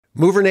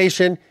Mover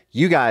Nation,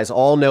 you guys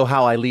all know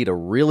how I lead a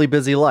really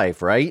busy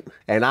life, right?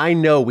 And I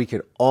know we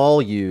could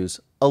all use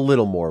a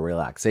little more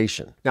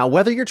relaxation. Now,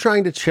 whether you're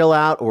trying to chill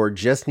out or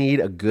just need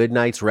a good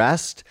night's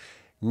rest,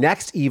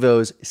 Next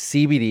Evo's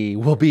CBD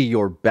will be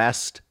your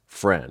best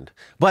friend.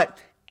 But,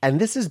 and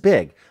this is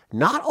big,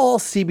 not all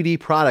CBD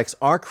products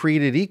are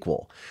created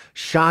equal.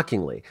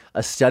 Shockingly,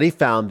 a study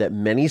found that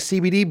many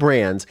CBD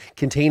brands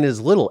contain as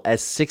little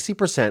as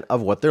 60%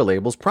 of what their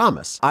labels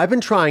promise. I've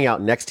been trying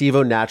out Next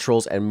Evo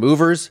Naturals and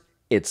Movers.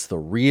 It's the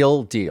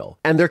real deal.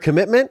 And their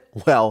commitment?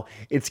 Well,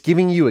 it's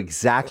giving you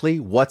exactly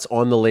what's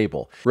on the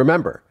label.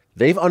 Remember,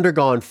 they've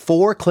undergone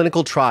 4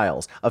 clinical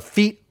trials, a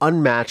feat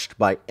unmatched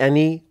by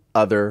any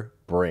other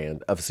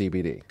brand of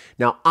CBD.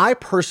 Now, I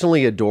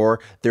personally adore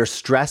their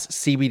Stress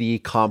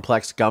CBD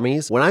Complex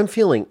gummies. When I'm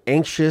feeling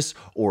anxious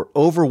or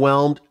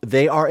overwhelmed,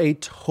 they are a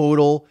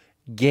total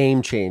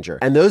game changer.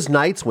 And those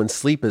nights when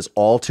sleep is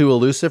all too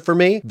elusive for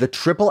me, the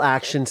Triple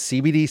Action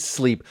CBD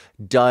Sleep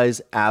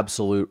does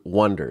absolute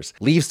wonders.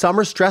 Leave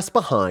summer stress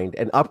behind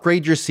and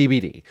upgrade your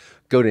CBD.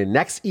 Go to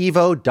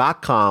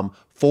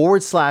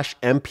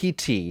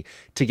nextevo.com/MPT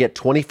to get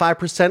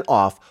 25%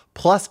 off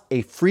plus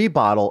a free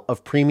bottle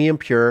of premium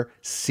pure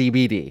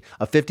CBD,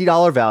 a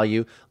 $50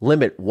 value,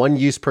 limit 1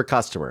 use per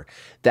customer.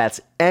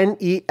 That's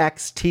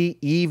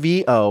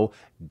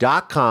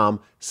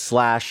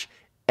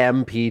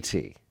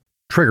nextevo.com/MPT.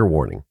 Trigger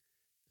warning.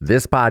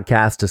 This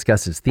podcast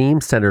discusses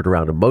themes centered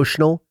around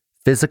emotional,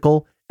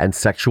 physical, and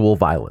sexual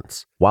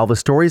violence. While the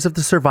stories of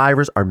the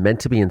survivors are meant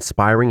to be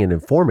inspiring and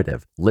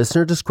informative,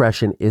 listener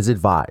discretion is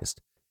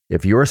advised.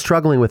 If you are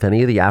struggling with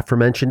any of the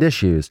aforementioned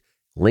issues,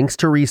 links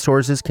to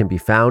resources can be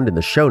found in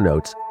the show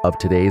notes of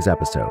today's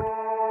episode.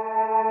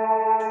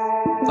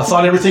 I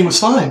thought everything was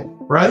fine,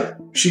 right?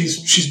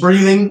 She's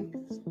breathing.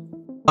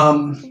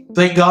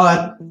 Thank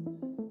God.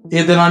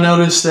 And then I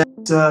noticed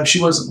that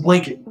she wasn't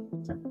blinking.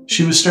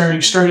 She was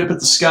staring straight up at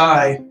the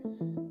sky,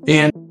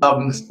 and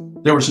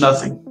there was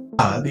nothing.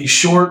 These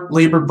short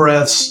labored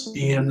breaths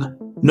and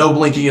no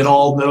blinking at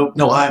all,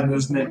 no eye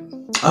movement.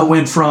 I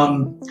went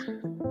from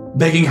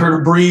begging her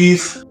to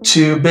breathe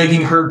to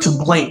begging her to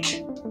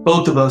blink.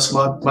 Both of us,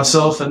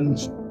 myself and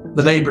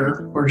the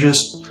neighbor, were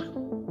just,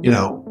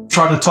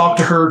 trying to talk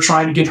to her,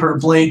 trying to get her to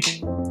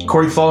blink.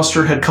 Corey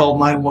Foster had called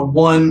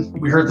 911.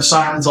 We heard the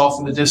sirens off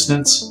in the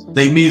distance.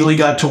 They immediately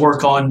got to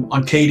work on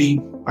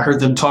Katie. I heard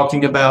them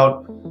talking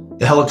about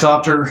the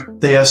helicopter.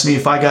 They asked me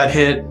if I got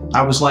hit.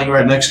 I was laying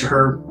right next to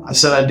her. I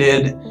said I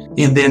did.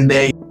 And then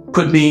they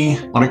put me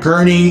on a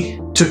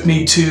gurney, took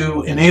me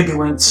to an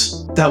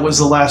ambulance. That was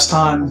the last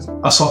time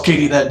I saw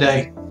Katie that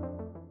day.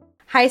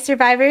 Hi,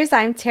 survivors.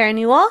 I'm Tara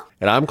Newell.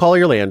 And I'm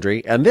Collier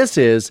Landry, and this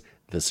is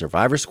the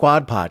Survivor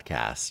Squad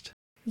podcast.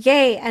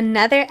 Yay,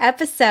 another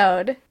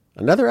episode.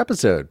 Another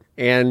episode.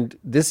 And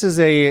this is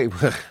a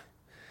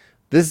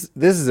this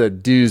is a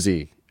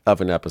doozy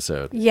of an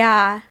episode.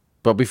 Yeah.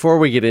 But before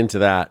we get into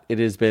that, it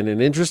has been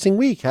an interesting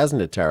week,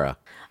 hasn't it, Tara?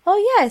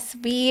 Oh, yes.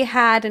 We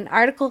had an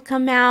article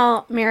come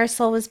out.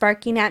 Marisol was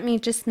barking at me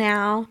just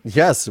now.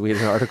 Yes, we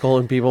had an article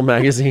in People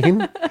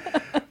magazine.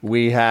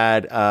 We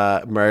had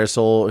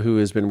Marisol, who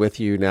has been with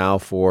you now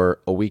for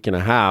a week and a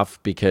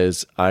half,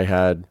 because I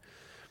had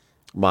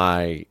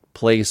my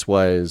place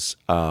was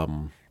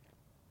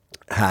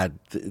had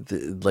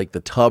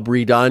the tub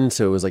redone,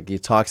 so it was like the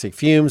toxic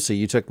fumes. So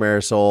you took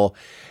Marisol,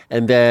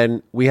 and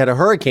then we had a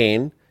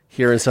hurricane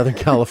here in Southern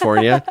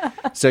California.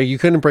 So you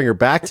couldn't bring her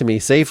back to me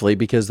safely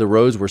because the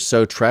roads were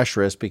so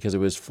treacherous because it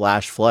was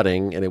flash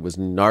flooding and it was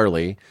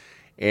gnarly.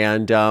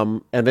 And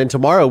then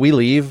tomorrow we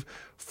leave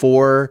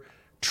for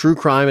True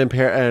Crime and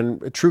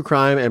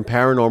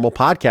Paranormal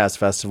Podcast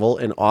Festival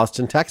in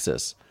Austin,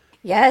 Texas.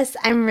 Yes,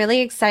 I'm really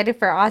excited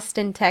for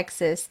Austin,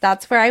 Texas.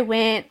 That's where I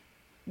went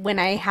when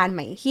I had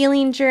my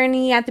healing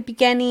journey at the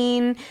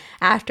beginning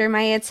after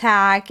my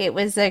attack. It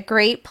was a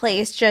great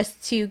place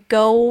just to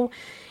go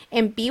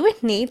and be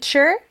with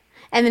nature,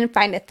 and then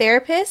find a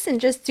therapist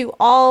and just do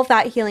all of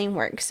that healing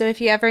work. So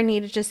if you ever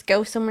need to just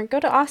go somewhere, go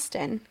to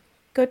Austin.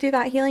 Go do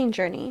that healing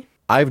journey.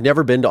 I've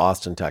never been to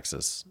Austin,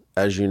 Texas,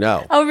 as you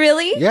know. Oh,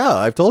 really? Yeah,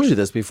 I've told you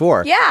this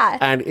before. Yeah.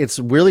 And it's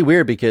really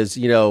weird because,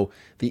 the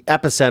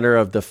epicenter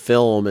of the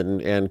film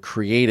and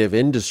creative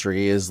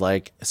industry is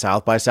like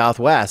South by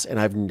Southwest. And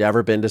I've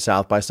never been to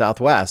South by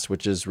Southwest,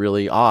 which is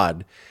really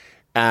odd.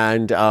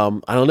 And I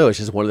don't know, it's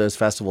just one of those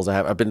festivals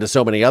I've been to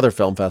so many other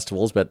film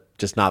festivals, but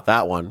just not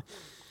that one.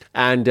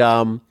 And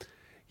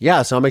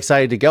so I'm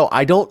excited to go.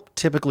 I don't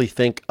typically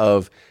think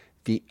of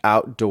the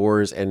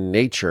outdoors and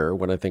nature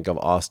when I think of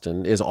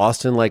Austin. Is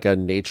Austin like a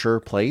nature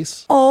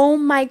place? Oh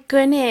my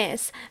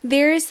goodness.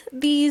 There's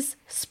these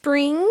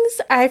springs.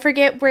 I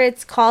forget where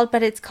it's called,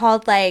 but it's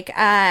called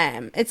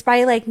it's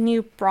by like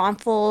New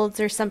Braunfels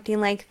or something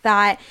like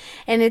that.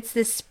 And it's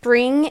this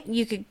spring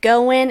you could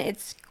go in.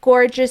 It's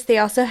gorgeous. They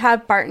also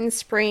have Barton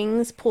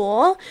Springs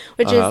pool,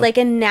 which is like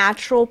a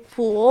natural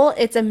pool.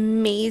 It's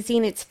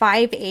amazing. It's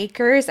 5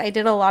 acres. I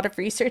did a lot of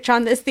research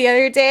on this the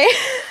other day.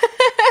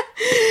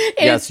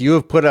 Yes, you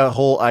have put a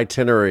whole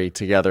itinerary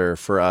together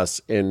for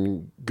us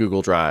in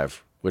Google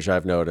Drive. which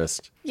I've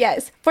noticed.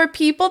 Yes. For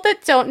people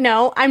that don't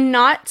know, I'm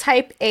not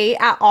type A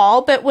at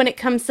all, but when it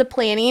comes to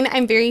planning,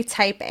 I'm very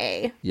type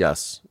A.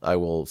 Yes, I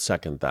will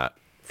second that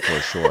for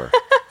sure.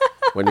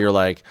 When you're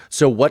like,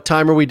 so what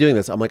time are we doing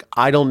this? I'm like,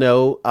 I don't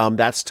know.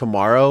 That's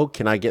tomorrow.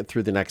 Can I get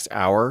through the next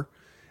hour?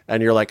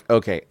 And you're like,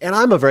 okay. And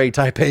I'm a very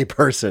type A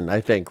person, I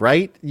think,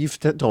 right? You've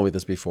told me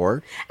this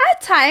before.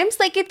 At times,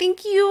 like I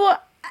think you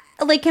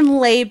like can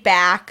lay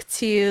back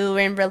too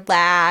and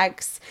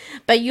relax,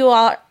 but you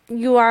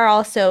are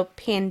also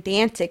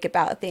pedantic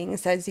about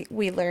things, as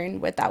we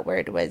learned what that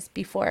word was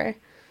before.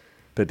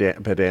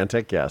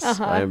 Pedantic, yes.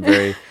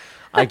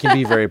 I can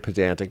be very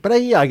pedantic, but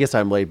I guess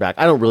I'm laid back.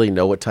 I don't really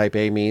know what type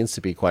A means,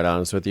 to be quite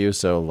honest with you.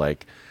 So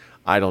like,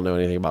 I don't know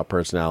anything about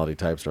personality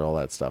types or all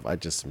that stuff. I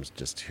just am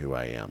just who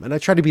I am. And I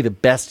try to be the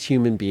best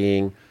human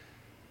being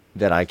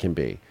that I can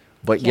be.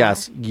 But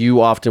yes, you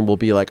often will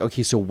be like,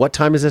 okay, so what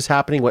time is this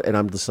happening? And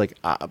I'm just like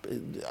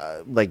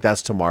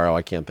that's tomorrow.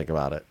 I can't think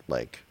about it.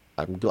 Like,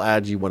 I'm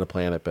glad you want to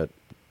plan it, but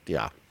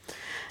yeah.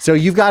 So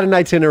you've got an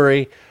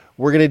itinerary.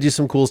 We're going to do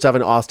some cool stuff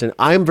in Austin.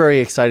 I'm very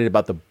excited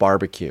about the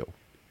barbecue.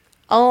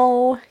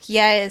 Oh,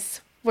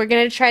 yes. We're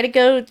going to try to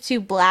go to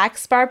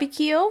Black's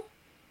Barbecue.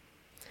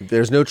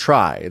 There's no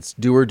try. It's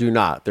do or do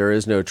not. There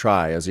is no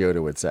try, as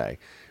Yoda would say.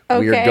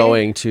 We are Okay.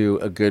 going to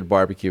a good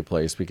barbecue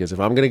place because if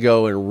I'm going to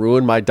go and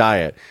ruin my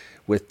diet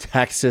with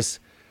Texas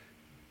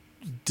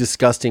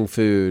disgusting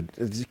food,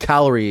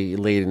 calorie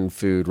laden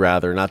food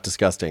rather, not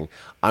disgusting,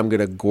 I'm going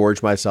to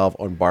gorge myself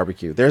on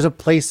barbecue. There's a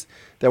place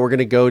that we're going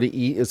to go to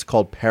eat. It's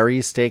called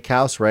Perry's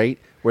Steakhouse, right?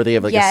 Where they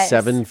have like Yes.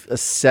 a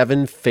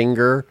seven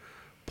finger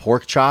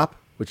pork chop,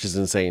 which is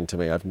insane to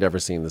me. I've never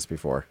seen this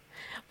before.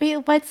 Wait,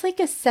 what's like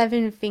a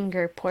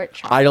 7-finger pork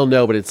chop? I don't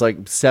know, but it's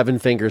like 7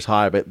 fingers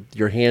high, but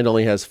your hand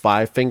only has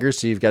 5 fingers,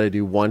 so you've got to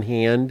do one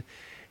hand,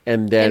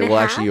 and then, And a well,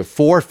 actually, you have half?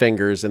 4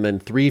 fingers and then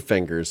 3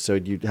 fingers, so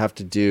you'd have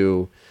to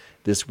do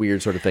this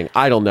weird sort of thing.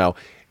 I don't know.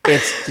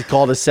 It's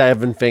called a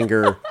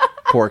 7-finger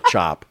pork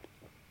chop.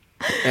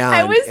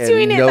 I was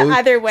doing it the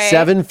other way.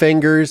 7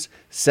 fingers,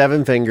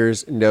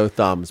 no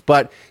thumbs.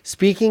 But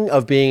speaking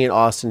of being in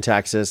Austin,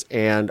 Texas,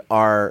 and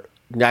our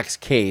next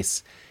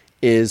case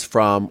is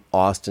from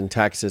Austin,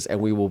 Texas, and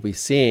we will be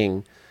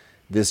seeing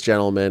this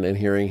gentleman and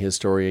hearing his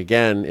story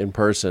again in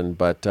person.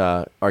 But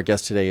our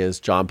guest today is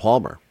John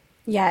Palmer.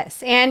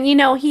 Yes. And, you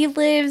know, he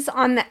lives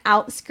on the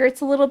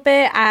outskirts a little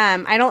bit.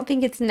 I don't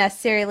think it's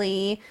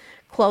necessarily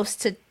close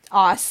to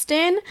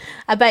Austin,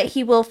 but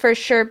he will for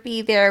sure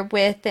be there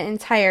with the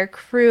entire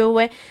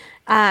crew,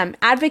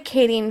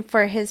 advocating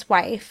for his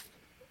wife,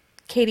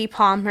 Katie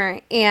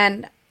Palmer.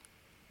 And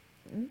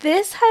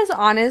this has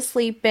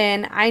honestly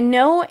been, I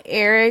know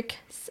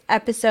Eric's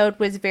episode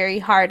was very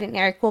hard, and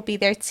Eric will be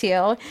there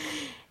too,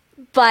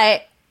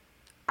 but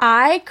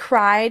I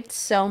cried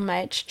so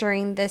much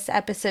during this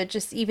episode,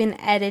 just even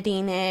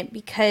editing it,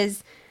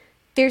 because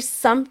there's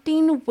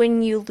something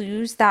when you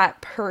lose that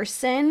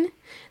person,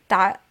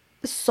 that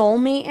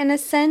soulmate in a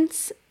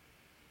sense.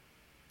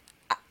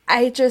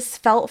 I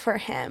just felt for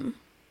him.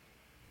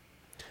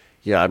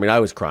 Yeah, I mean, I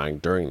was crying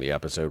during the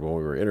episode when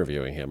we were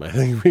interviewing him. I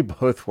think we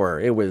both were.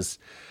 It was,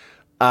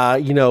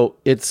 I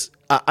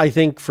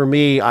think for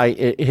me,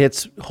 it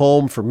hits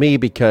home for me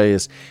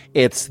because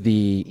it's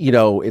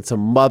it's a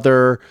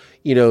mother,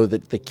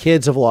 the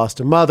kids have lost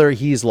a mother.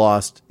 He's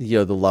lost,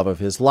 the love of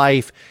his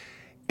life.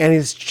 And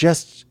it's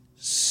just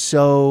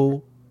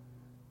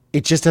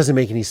it just doesn't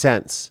make any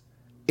sense.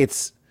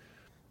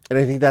 And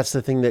I think that's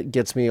the thing that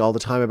gets me all the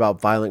time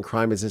about violent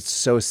crime is it's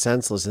so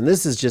senseless. And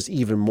this is just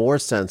even more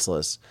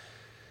senseless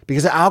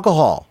because of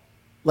alcohol.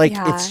 Like,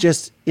 Yeah. it's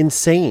just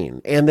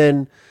insane. And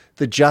then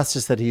the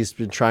justice that he's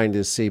been trying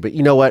to see. But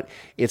you know what?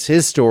 It's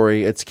his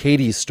story. It's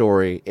Katie's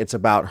story. It's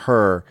about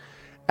her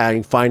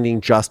and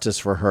finding justice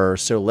for her.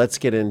 So let's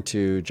get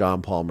into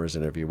John Palmer's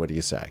interview. What do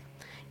you say?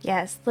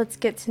 Yes, let's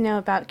get to know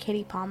about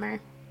Katie Palmer.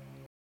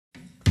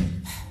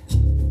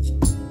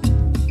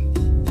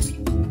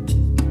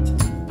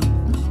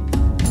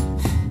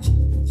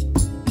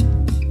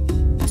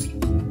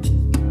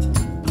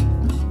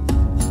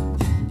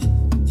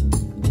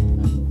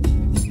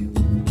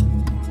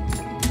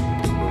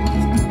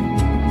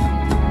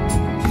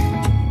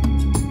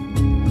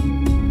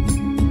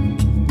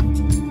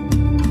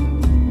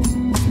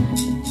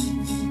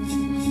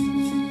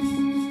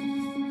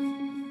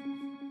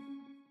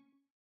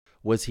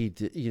 Was he,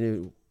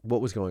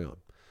 what was going on?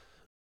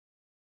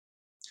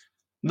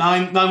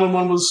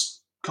 911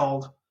 was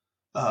called.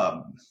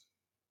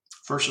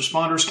 First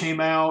responders came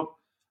out.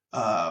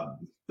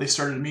 They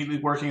started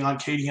immediately working on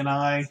Katie and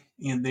I,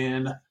 and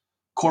then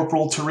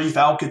Corporal Tarif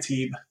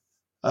Al-Khatib,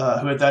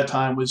 who at that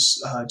time was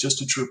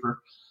just a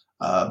trooper.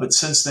 But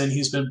since then,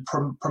 he's been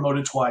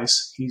promoted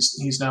twice.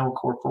 He's now a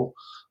corporal.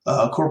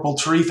 Corporal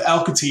Tarif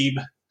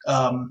Al-Khatib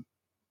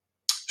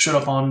showed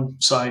up on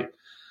site.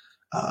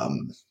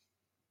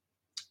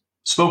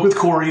 Spoke with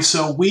Corey.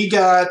 So we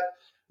got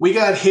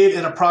hit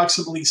at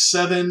approximately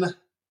 7:45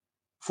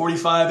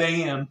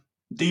 a.m.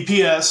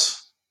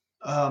 DPS.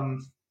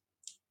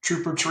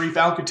 Trooper Tarif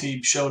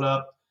Al-Khatib showed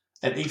up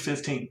at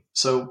 8:15.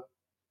 So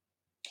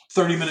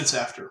 30 minutes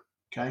after.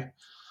 Okay.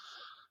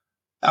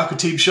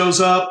 Al-Khatib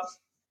shows up,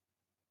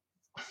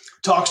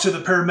 talks to the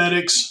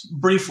paramedics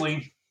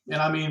briefly,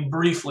 and I mean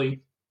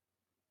briefly,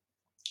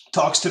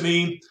 talks to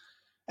me,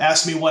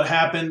 asks me what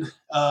happened.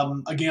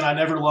 Again, I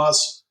never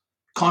lost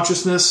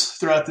consciousness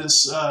throughout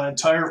this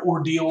entire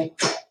ordeal.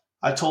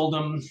 I told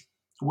him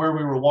where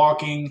we were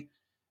walking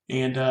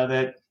and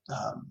that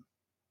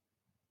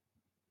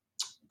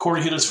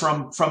Corey hit us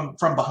from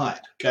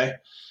behind. Okay.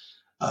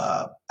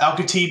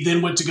 Al-Khatib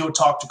then went to go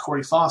talk to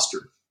Corey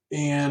Foster.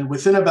 And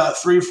within about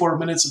 3 or 4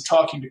 minutes of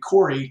talking to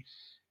Corey,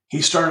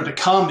 he started to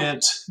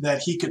comment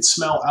that he could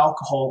smell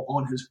alcohol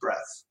on his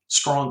breath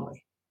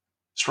strongly.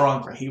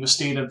 He was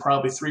standing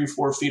probably 3 or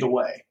 4 feet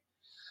away.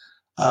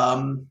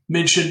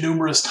 Mentioned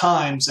numerous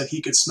times that he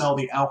could smell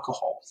the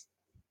alcohol.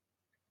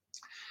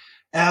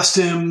 Asked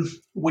him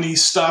when he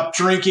stopped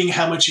drinking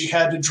how much he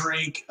had to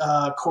drink.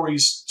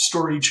 Corey's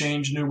story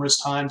changed numerous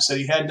times, said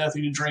he had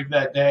nothing to drink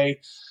that day.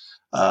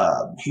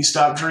 He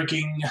stopped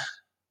drinking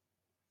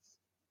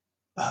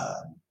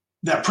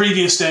that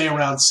previous day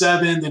around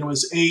 7, then it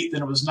was 8,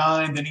 then it was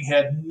 9, then he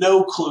had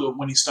no clue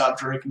when he stopped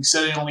drinking. He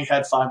said he only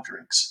had 5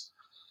 drinks.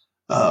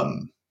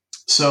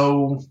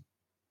 So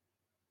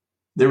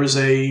there was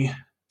a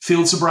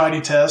field sobriety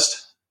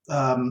test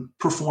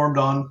performed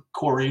on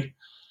Corey.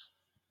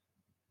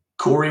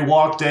 Corey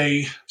walked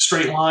a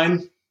straight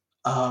line.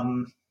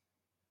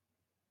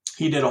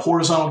 He did a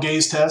horizontal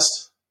gaze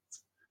test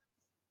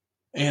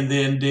and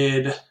then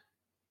did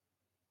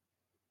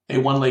a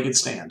one-legged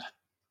stand.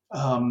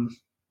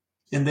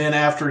 And then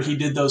after he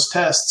did those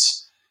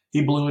tests,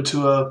 he blew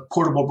into a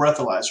portable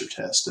breathalyzer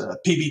test, a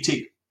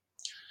PBT.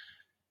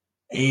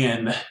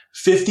 And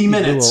 50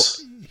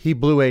 minutes. He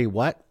blew a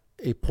what?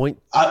 A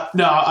point? I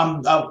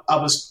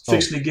was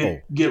fixing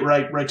to get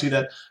right to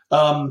that.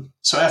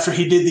 So after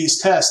he did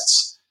these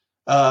tests,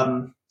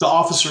 the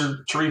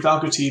officer, Tarif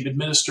Al-Khatib,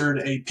 administered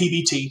a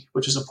PBT,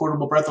 which is a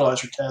portable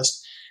breathalyzer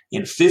test.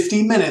 In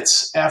 50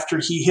 minutes after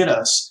he hit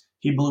us,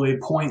 he blew a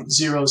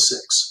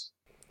 .06.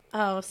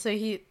 Oh, so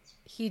he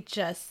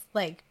just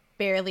like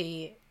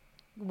barely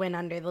went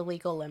under the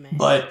legal limit.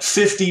 But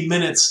 50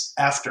 minutes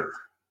after.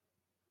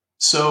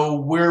 So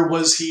where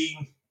was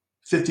he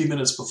 50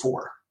 minutes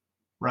before,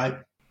 right?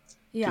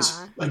 Yeah.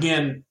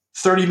 Again,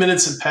 30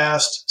 minutes had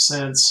passed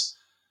since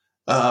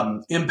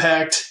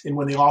impact and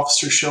when the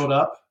officer showed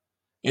up.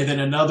 And then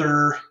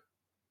another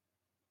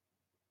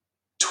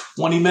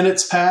 20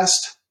 minutes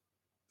passed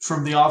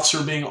from the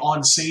officer being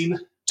on scene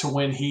to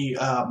when he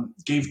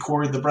gave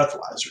Corey the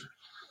breathalyzer.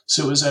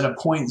 So it was at a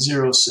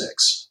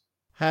 .06.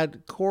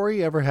 Had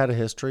Corey ever had a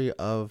history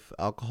of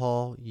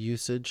alcohol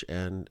usage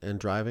and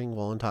driving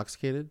while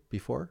intoxicated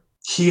before?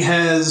 He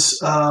has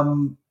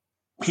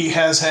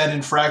had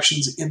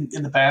infractions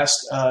in the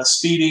past,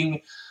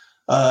 speeding,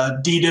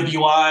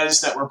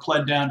 DWIs that were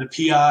pled down to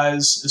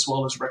PIs, as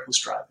well as reckless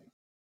driving.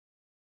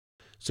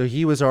 So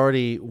he was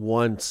already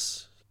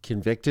once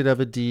convicted of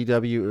a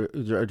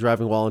DW,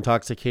 driving while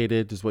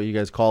intoxicated is what you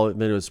guys call it,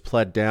 and then it was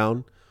pled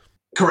down?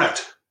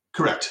 Correct.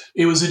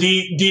 It was a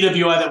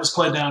DWI that was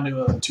pled down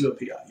to a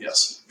PI,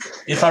 yes.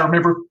 If I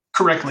remember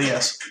correctly,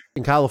 yes.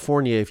 In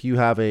California, if you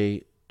have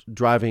a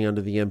driving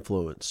under the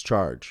influence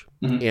charge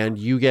and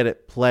you get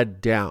it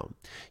pled down,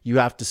 you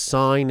have to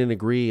sign and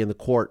agree in the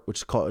court, which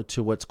is called,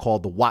 to what's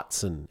called the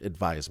Watson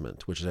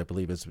advisement, which is, I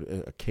believe is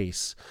a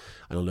case.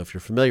 I don't know if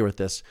you're familiar with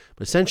this,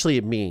 but essentially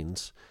it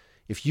means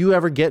if you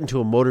ever get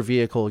into a motor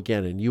vehicle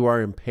again and you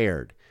are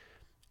impaired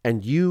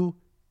and you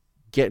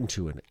get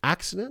into an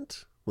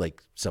accident,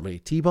 like somebody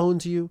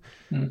T-bones you,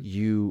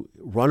 you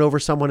run over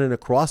someone in a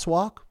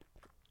crosswalk,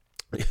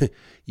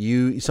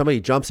 somebody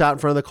jumps out in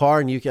front of the car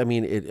and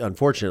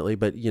unfortunately,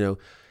 but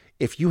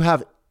if you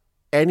have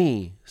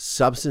any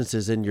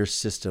substances in your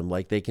system,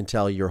 like they can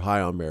tell you're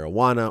high on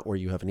marijuana or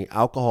you have any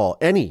alcohol,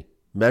 any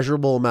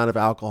measurable amount of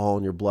alcohol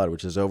in your blood,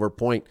 which is over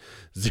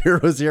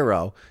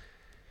 .00,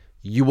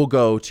 you will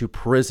go to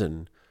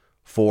prison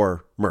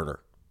for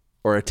murder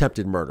or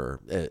attempted murder.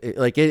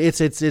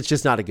 It's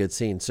just not a good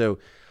scene. So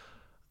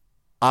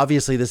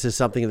obviously this is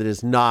something that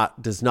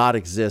does not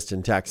exist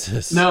in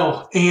Texas.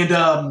 No.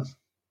 And,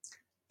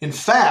 in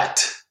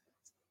fact,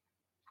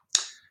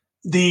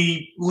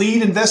 the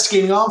lead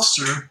investigating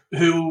officer,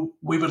 who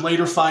we would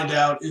later find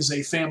out is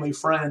a family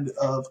friend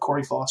of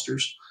Corey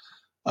Foster's,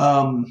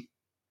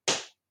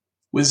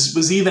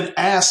 was even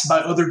asked by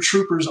other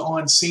troopers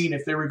on scene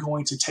if they were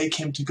going to take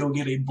him to go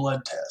get a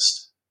blood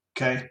test.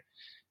 Okay.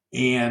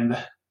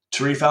 And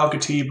Tarif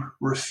Al-Khatib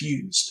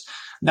refused.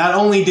 Not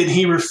only did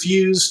he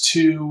refuse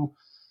to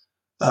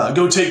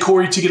go take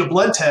Corey to get a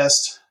blood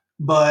test,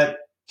 but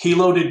he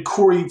loaded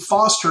Corey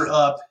Foster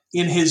up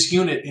in his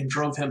unit and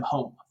drove him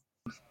home.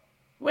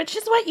 Which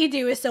is what you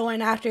do with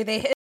someone after they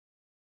hit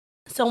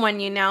someone,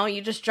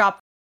 you just drop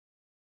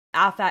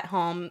off at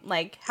home,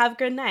 like, have a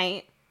good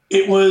night.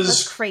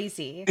 That's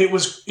crazy. It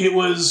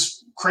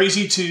was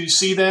crazy to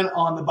see that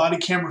on the body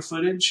camera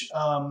footage.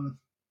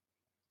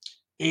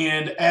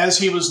 And as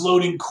he was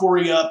loading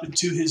Corey up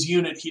into his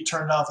unit, he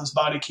turned off his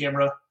body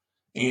camera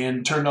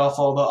and turned off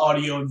all the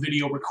audio and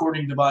video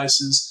recording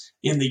devices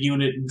in the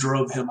unit and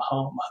drove him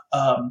home.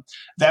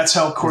 That's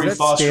how Corey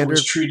Foster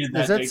was treated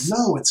that day.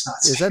 No, it's not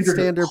standard. Is that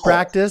standard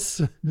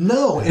practice?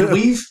 No,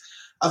 and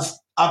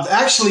I've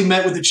actually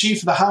met with the chief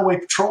of the Highway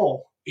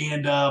Patrol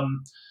and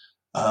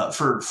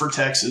for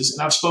Texas,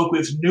 and I've spoke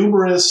with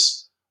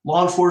numerous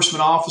law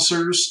enforcement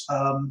officers,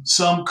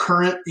 some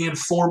current and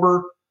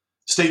former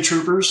state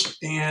troopers,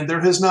 and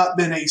there has not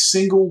been a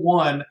single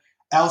one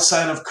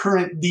outside of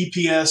current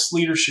DPS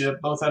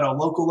leadership, both at a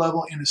local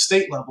level and a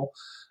state level,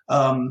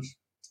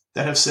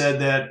 that have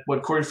said that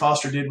what Corey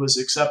Foster did was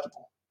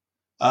acceptable.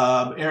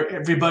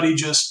 Everybody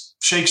just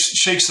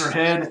shakes their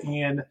head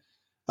and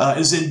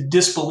is in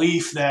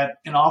disbelief that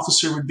an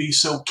officer would be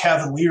so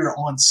cavalier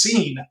on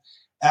scene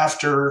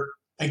after,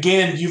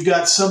 again, you've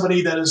got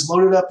somebody that is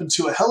loaded up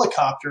into a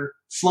helicopter,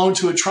 flown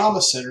to a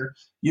trauma center.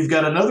 You've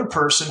got another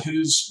person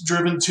who's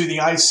driven to the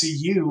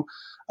ICU.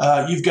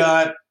 You've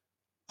got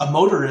a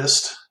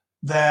motorist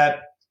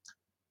that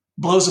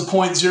blows a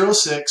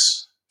 .06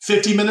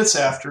 50 minutes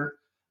after,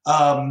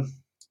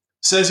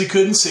 says he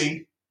couldn't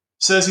see,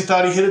 says he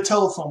thought he hit a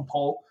telephone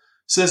pole,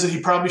 says that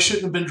he probably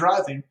shouldn't have been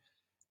driving.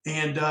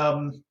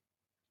 And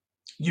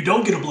you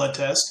don't get a blood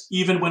test,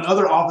 even when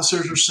other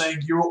officers are saying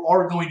you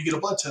are going to get a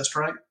blood test,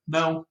 right?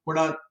 No, we're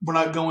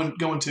not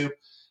going to.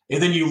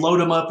 And then you load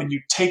them up and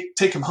you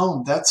take them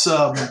home. That's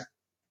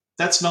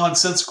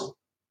nonsensical.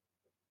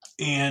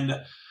 And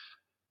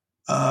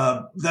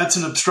that's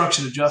an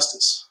obstruction of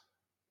justice.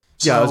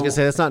 Yeah, I was going to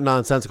say that's not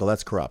nonsensical.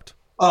 That's corrupt.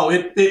 Oh,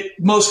 it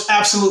most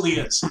absolutely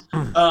is.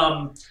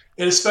 And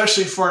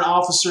especially for an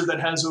officer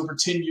that has over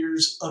 10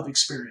 years of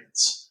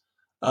experience.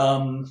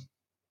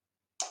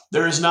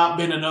 There has not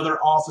been another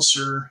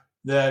officer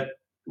that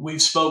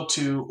we've spoke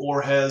to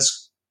or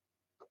has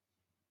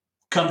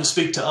come to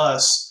speak to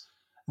us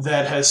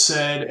that has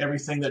said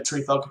everything that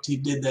Trey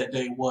Al-Khatib did that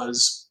day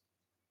was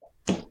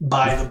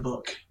by the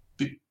book,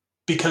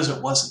 because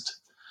it wasn't.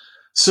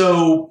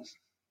 So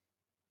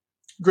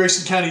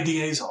Grayson County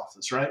DA's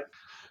office, right?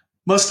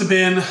 Must have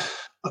been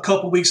a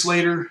couple weeks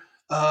later.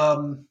 We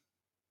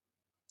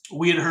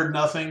had heard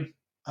nothing.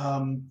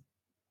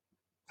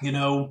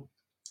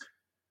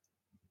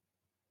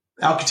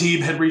 Al-Khatib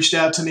had reached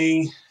out to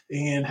me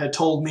and had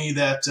told me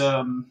that,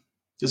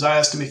 because I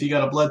asked him if he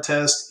got a blood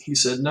test, he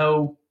said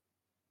no,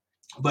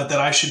 but that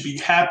I should be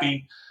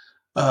happy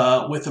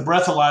with the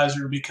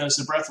breathalyzer because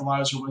the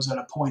breathalyzer was at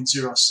a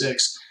 .06.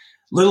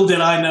 Little did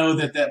I know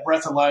that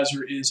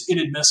breathalyzer is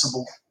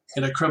inadmissible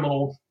in a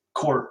criminal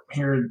court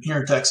here in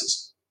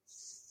Texas.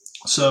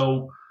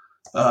 So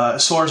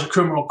as far as a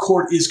criminal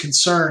court is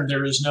concerned,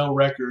 there is no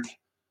record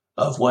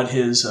of what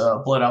his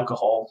blood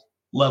alcohol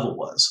level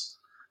was.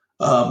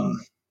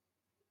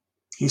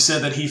 He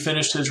said that he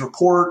finished his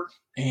report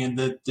and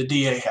that the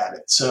DA had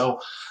it.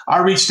 So I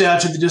reached out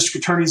to the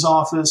district attorney's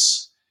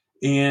office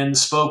and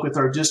spoke with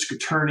our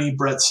district attorney,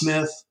 Brett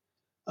Smith.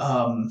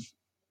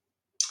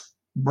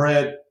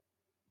 Brett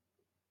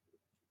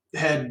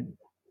had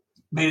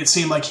made it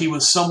seem like he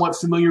was somewhat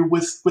familiar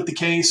with the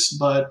case,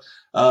 but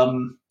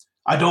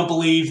I don't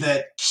believe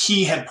that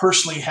he had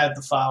personally had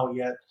the file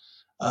yet.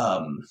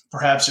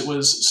 Perhaps it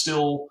was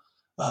still,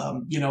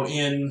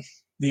 in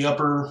the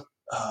upper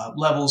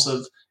levels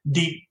of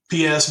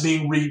DPS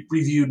being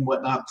reviewed and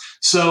whatnot.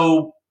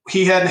 So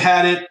he hadn't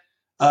had it,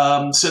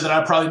 said that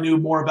I probably knew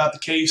more about the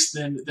case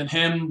than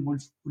him,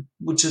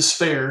 which is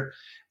fair.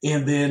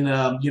 And then,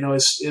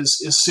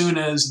 as soon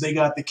as they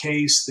got the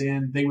case,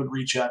 then they would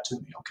reach out to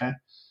me. Okay.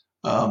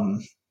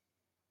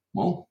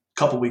 Well, a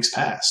couple weeks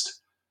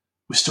passed.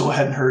 We still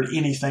hadn't heard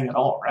anything at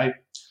all. Right.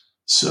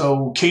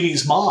 So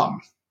Katie's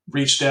mom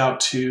reached out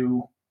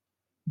to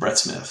Brett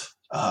Smith.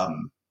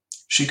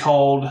 She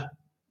called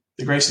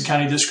the Grayson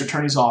County District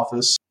Attorney's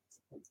office.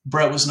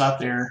 Brett was not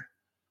there.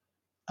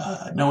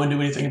 No one knew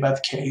anything about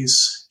the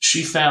case.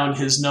 She found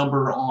his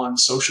number on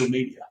social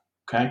media.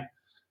 Okay.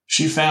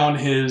 She found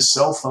his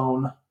cell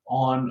phone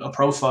on a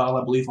profile,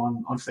 I believe,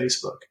 on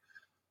Facebook.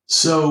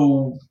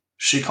 So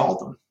she called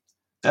them.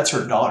 That's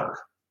her daughter,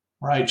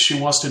 right? She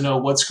wants to know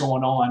what's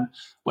going on,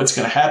 what's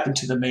going to happen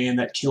to the man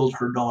that killed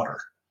her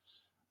daughter.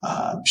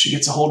 She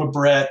gets a hold of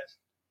Brett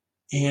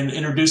and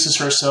introduces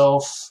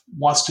herself,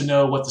 wants to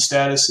know what the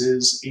status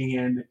is,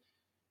 and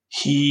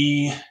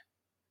he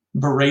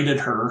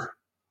berated her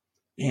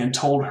and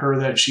told her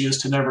that she is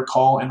to never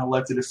call an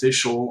elected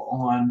official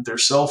on their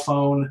cell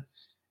phone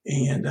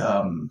and,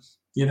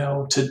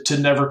 to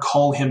never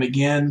call him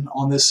again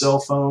on this cell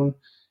phone,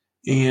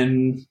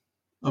 and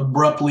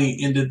abruptly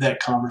ended that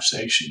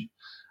conversation.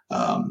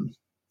 Now,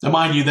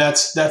 mind you,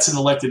 that's an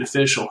elected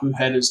official who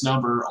had his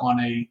number on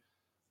a,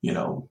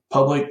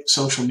 public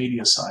social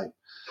media site.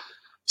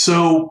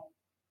 So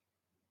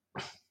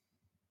you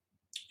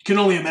can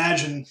only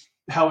imagine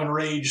how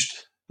enraged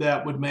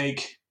that would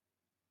make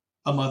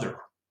a mother,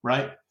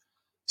 right?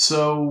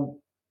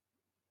 So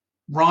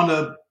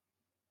Rhonda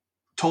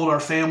told our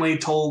family,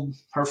 told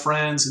her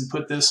friends, and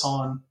put this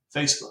on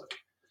Facebook.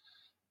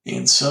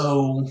 And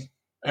so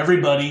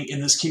everybody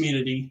in this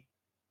community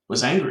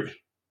was angry.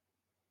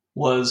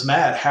 was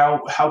mad.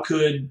 How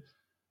could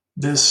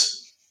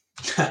this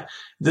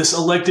this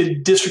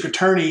elected district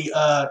attorney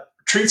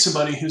treat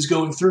somebody who's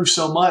going through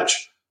so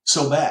much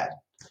so bad?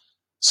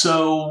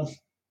 So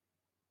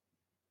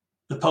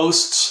the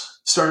posts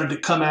started to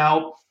come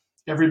out.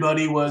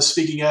 Everybody was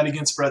speaking out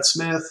against Brett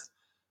Smith,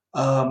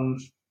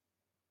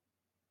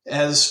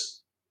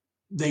 as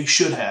they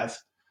should have.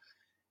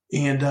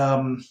 And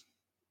I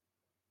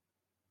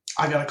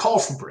got a call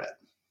from Brett.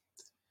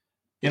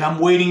 And I'm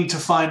waiting to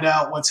find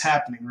out what's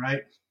happening,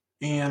 right?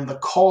 And the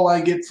call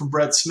I get from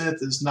Brett Smith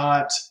is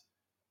not,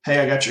 hey,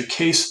 I got your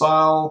case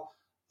file.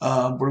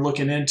 We're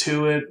looking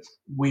into it.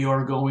 We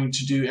are going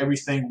to do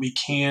everything we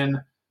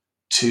can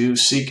to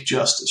seek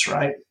justice,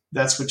 right?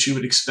 That's what you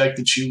would expect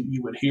that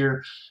you would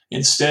hear.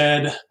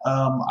 Instead,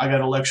 I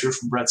got a lecture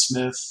from Brett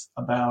Smith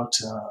about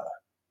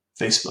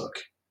Facebook,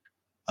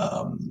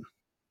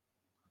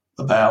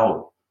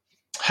 about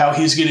how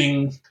he's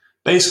getting,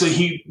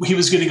 basically he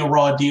was getting a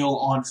raw deal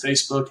on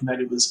Facebook and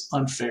that it was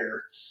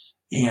unfair.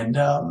 And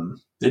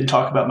didn't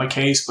talk about my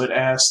case, but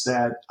asked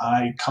that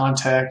I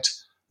contact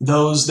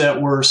those that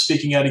were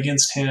speaking out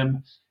against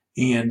him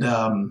and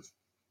I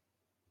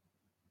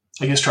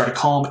guess try to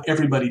calm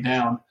everybody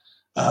down.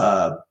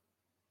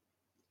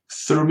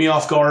 Threw me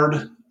off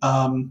guard.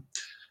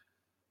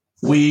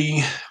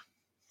 We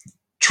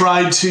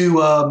tried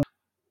to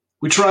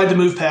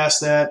move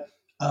past that.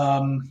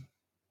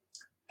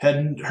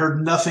 Had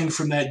heard nothing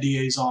from that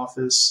DA's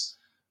office.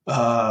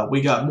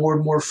 We got more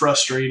and more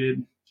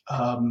frustrated.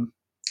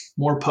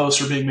 More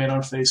posts are being made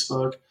on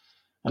Facebook.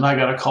 And I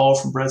got a call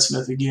from Brett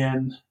Smith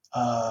again,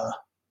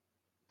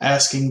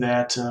 asking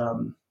that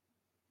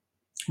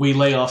we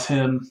lay off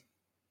him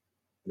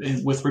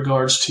with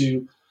regards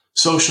to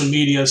social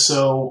media.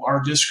 So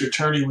our district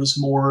attorney was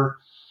more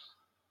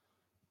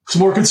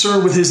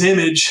concerned with his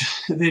image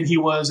than he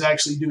was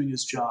actually doing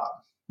his job,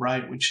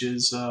 right? Which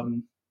is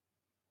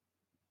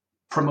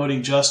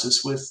promoting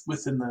justice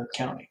within the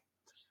county.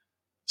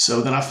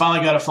 So then I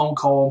finally got a phone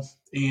call,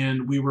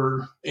 and we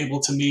were able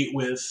to meet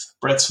with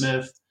Brett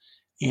Smith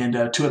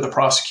and two other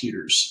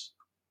prosecutors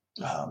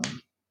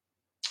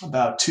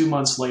about 2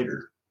 months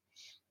later.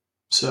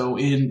 So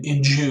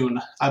in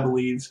June, I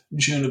believe,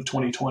 June of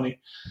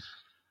 2020.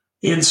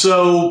 And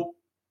so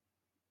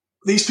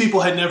these people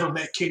had never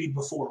met Katie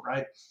before,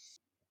 right?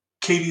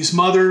 Katie's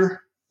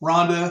mother,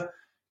 Rhonda,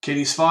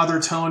 Katie's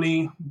father,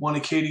 Tony, one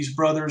of Katie's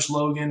brothers,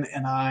 Logan,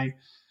 and I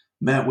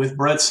met with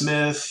Brett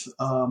Smith,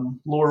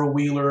 Laura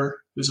Wheeler,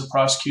 who's a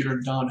prosecutor,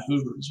 and Don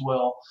Hoover as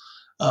well.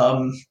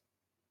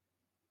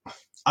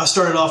 I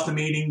started off the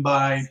meeting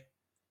I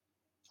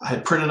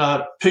had printed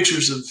out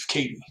pictures of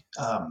Katie,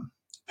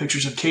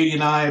 pictures of Katie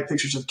and I,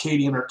 pictures of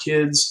Katie and her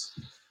kids,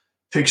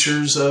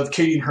 pictures of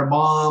Katie and her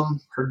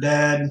mom, her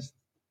dad,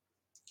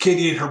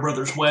 Katie and her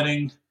brother's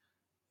wedding.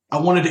 I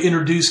wanted to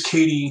introduce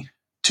Katie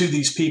to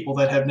these people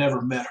that have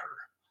never met her.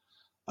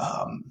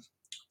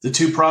 The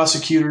two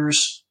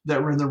prosecutors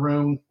that were in the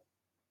room,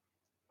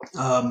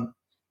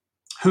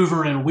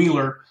 Hoover and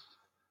Wheeler,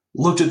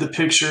 looked at the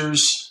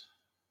pictures,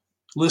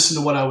 listened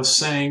to what I was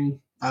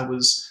saying. I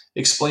was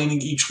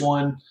explaining each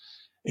one,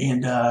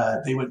 and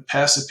they would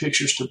pass the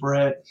pictures to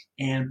Brett,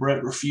 and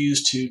Brett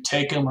refused to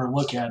take them or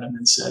look at them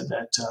and said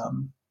that,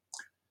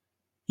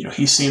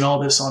 he's seen all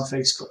this on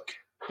Facebook,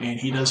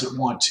 and he doesn't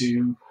want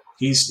to.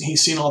 He's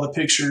seen all the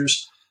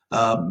pictures,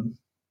 and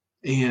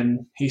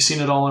he's seen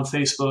it all on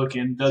Facebook,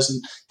 and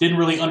didn't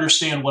really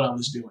understand what I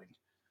was doing.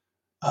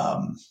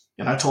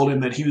 And I told him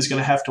that he was going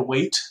to have to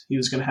wait. He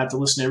was going to have to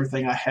listen to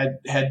everything I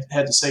had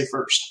to say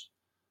first.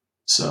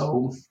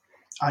 So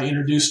I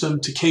introduced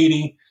him to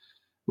Katie.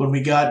 When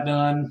we got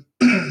done,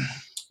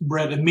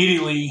 Brett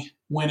immediately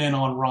went in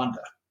on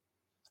Rhonda,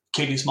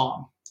 Katie's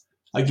mom,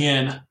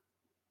 again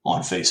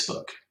on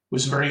Facebook.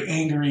 Was very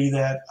angry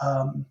that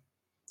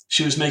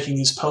she was making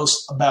these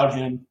posts about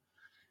him,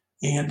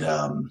 and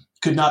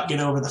could not get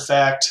over the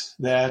fact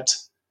that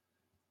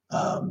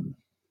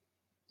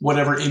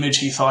whatever image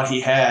he thought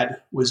he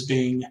had was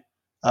being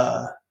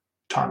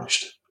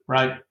tarnished,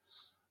 right?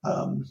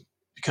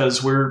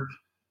 Because we're,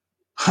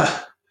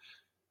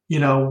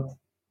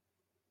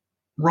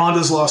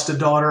 Rhonda's lost a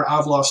daughter,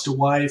 I've lost a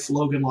wife,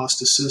 Logan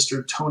lost a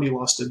sister, Tony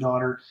lost a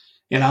daughter,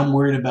 and I'm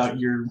worried about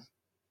your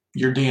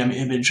damn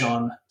image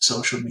on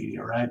social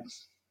media, right?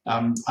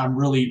 I'm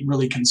really,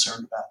 really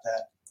concerned about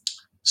that.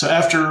 So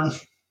after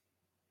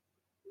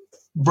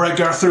Brett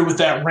got through with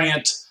that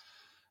rant,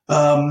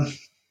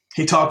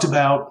 he talked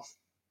about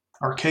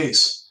our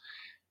case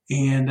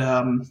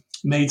and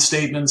made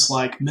statements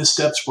like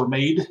missteps were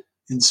made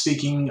in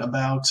speaking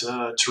about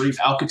Tarif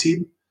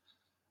Al-Khatib.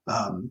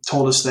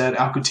 Told us that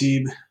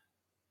Al-Khatib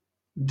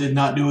did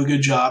not do a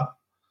good job.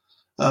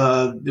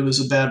 It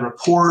was a bad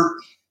report.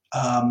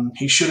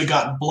 He should have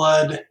gotten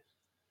blood.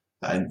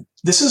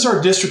 This is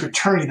our district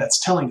attorney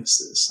that's telling us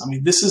this. I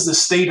mean, this is the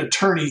state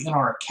attorney in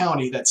our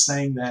county that's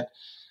saying that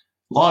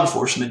law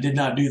enforcement did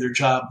not do their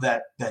job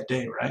that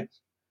day, right?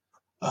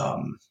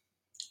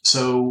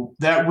 So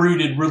that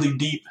rooted really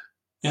deep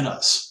in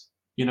us,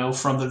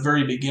 from the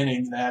very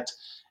beginning, that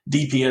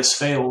DPS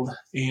failed,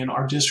 and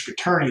our district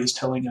attorney is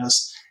telling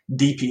us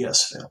DPS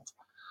failed.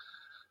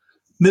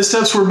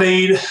 Missteps were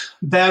made,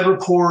 bad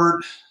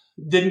report,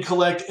 didn't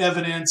collect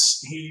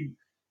evidence. He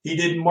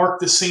didn't mark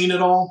the scene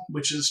at all,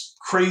 which is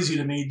crazy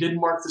to me. Didn't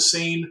mark the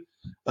scene,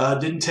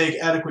 didn't take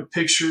adequate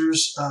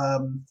pictures,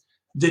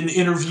 didn't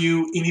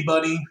interview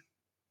anybody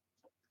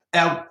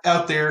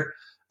out there.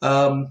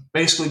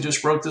 Basically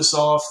just wrote this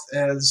off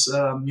as,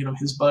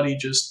 his buddy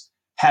just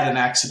had an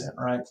accident,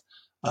 right?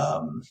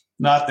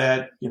 Not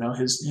that,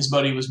 his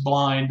buddy was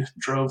blind,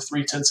 drove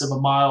 0.3 of a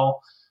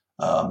mile,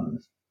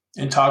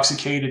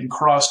 intoxicated, and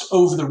crossed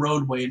over the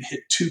roadway and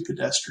hit 2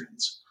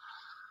 pedestrians.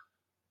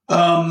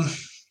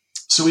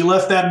 So we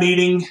left that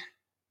meeting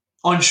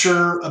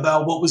unsure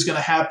about what was going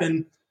to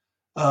happen.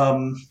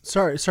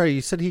 Sorry,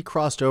 you said he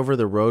crossed over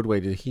the roadway.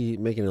 Did he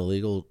make an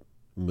illegal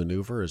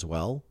maneuver as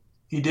well?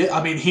 He did.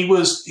 I mean,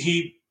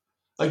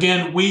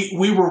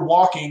 we were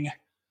walking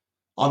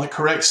on the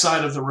correct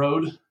side of the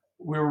road.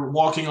 We were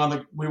walking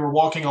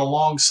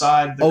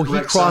alongside the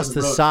he crossed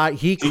the side.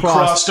 He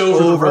crossed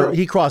over the road.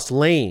 He crossed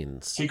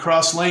lanes. He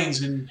crossed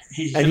lanes, and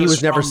he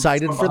was never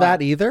cited for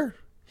that either.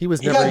 He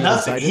got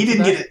nothing. He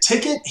didn't get a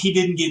ticket. He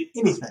didn't get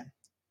anything.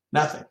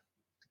 Nothing.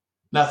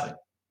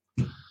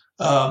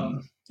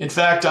 In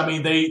fact, I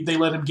mean, they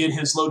let him get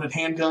his loaded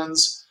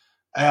handguns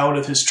out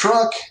of his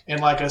truck, and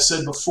like I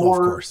said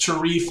before,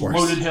 Tarif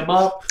loaded him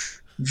up,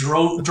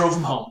 drove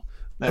him home.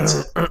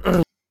 That's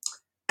it.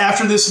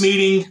 After this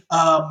meeting,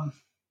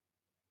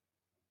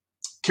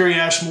 Kerry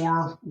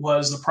Ashmore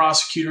was the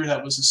prosecutor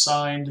that was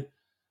assigned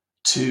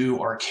to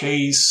our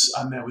case.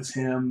 I met with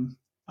him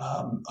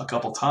a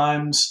couple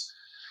times.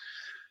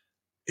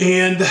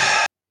 And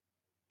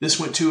this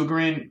went to a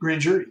grand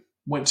jury.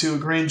 Went to a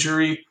grand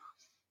jury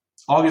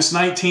August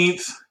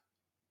 19th,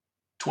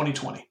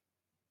 2020.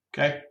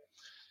 Okay.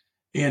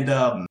 And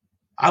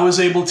I was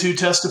able to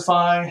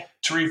testify.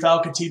 Tarif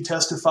Al-Khatib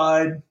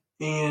testified.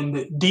 And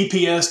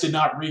DPS did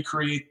not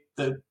recreate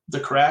the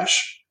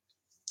crash.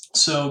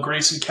 So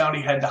Grayson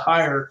County had to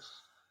hire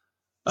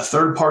a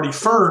third-party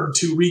firm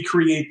to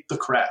recreate the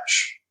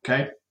crash.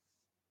 Okay.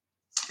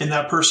 And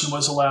that person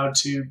was allowed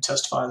to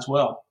testify as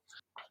well.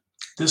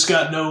 This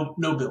got no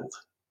build.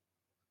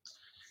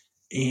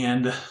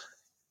 And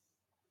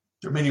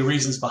there are many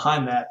reasons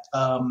behind that.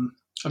 A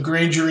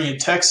grand jury in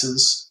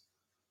Texas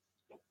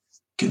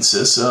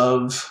consists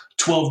of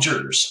 12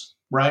 jurors,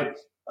 right?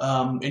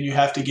 And you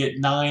have to get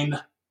 9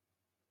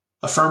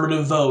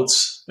 affirmative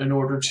votes in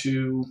order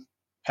to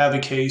have a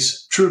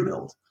case true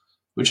build,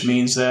 which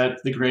means that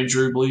the grand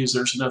jury believes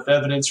there's enough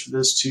evidence for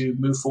this to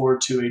move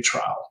forward to a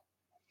trial.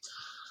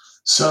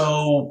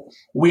 So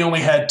we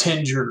only had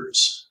 10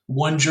 jurors.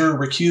 One juror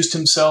recused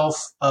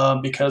himself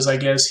because I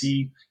guess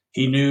he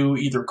knew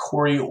either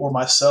Corey or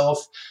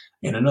myself,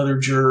 and another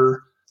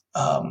juror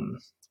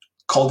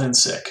called in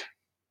sick.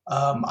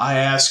 I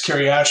asked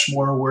Kerry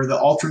Ashmore where the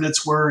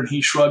alternates were, and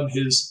he shrugged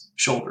his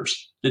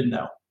shoulders. Didn't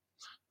know.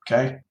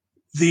 Okay.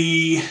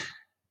 The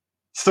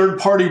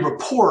third-party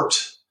report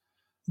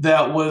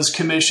that was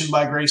commissioned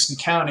by Grayson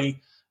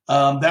County,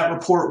 that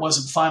report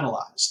wasn't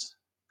finalized.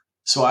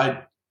 So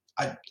I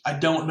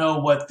don't know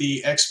what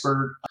the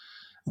expert.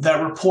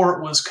 That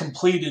report was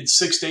completed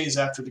 6 days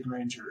after the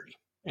grand jury,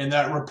 and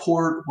that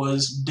report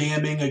was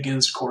damning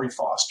against Corey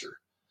Foster.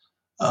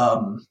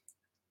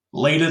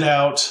 Laid it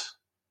out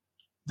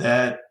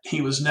that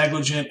he was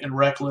negligent and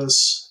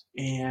reckless,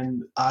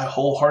 and I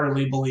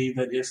wholeheartedly believe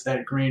that if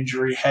that grand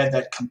jury had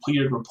that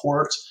completed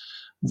report,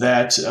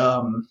 that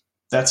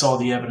that's all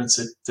the evidence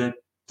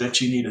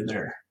that you needed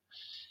there.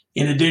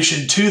 In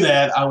addition to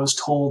that, I was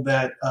told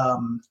that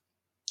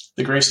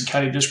the Grayson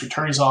County District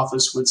Attorney's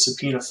Office would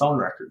subpoena phone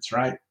records,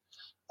 right?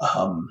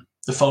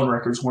 The phone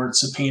records weren't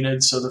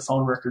subpoenaed, so the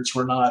phone records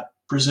were not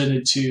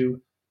presented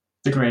to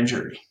the grand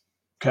jury.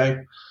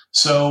 Okay.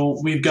 So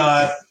we've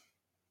got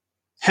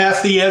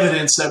half the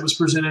evidence that was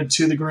presented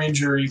to the grand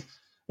jury,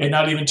 and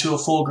not even to a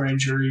full grand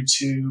jury,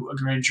 to a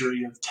grand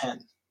jury of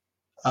 10.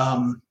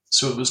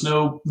 So it was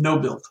no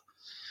build.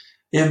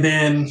 And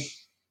then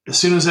as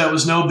soon as that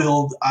was no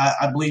build,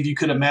 I believe you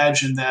could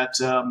imagine that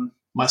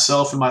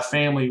myself and my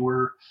family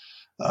were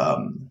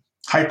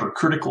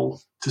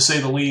hypercritical, to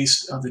say the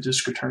least, of the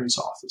district attorney's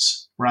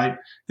office, right?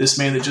 This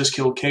man that just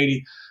killed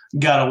Katie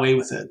got away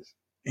with it.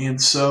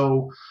 And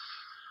so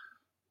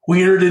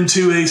we entered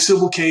into a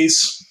civil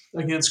case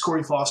against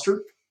Corey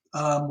Foster,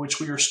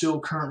 which we are still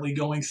currently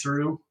going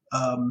through.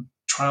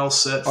 Trial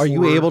set. Are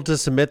you able to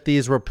submit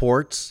these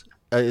reports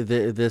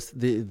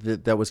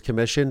that was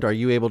commissioned? Are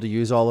you able to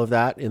use all of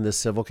that in this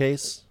civil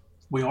case?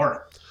 We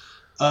are.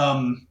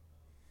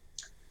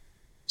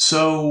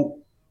 So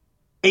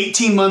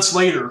 18 months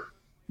later,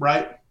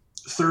 right,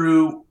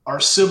 through our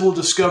civil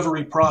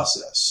discovery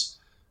process,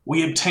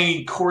 we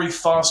obtained Corey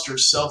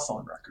Foster's cell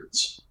phone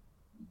records.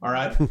 All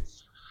right.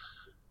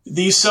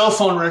 These cell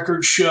phone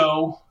records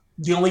show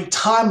the only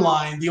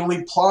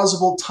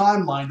plausible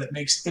timeline that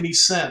makes any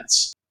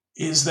sense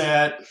is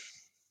that,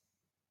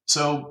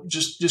 so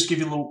just give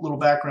you a little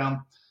background.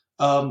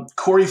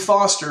 Corey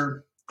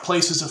Foster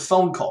places a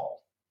phone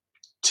call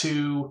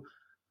to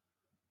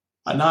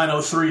a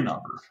 903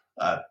 number.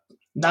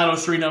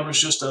 903 number is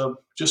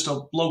just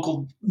a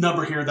local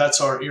number here. That's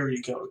our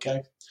area code.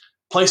 Okay,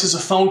 places a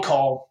phone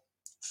call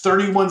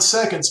 31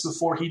 seconds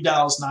before he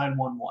dials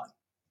 911.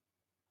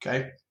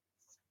 Okay,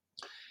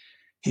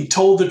 he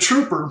told the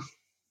trooper,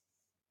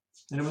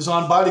 and it was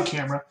on body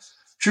camera.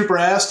 Trooper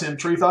asked him,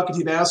 Chief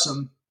Executive asked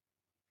him,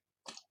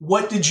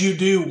 "What did you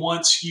do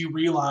once you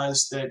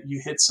realized that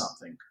you hit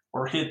something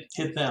or hit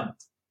them?"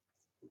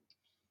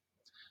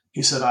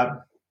 He said, "I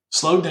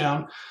slowed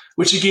down,"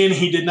 which again,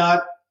 he did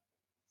not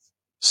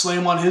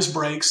slam on his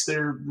brakes.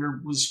 There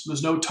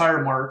was no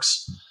tire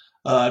marks,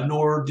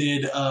 nor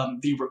did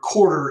the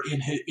recorder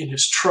in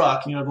his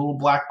truck, the little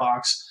black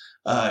box,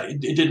 it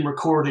didn't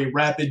record a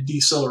rapid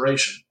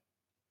deceleration.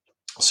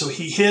 So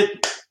he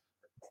hit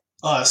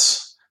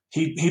us.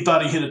 He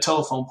thought he hit a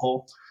telephone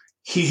pole.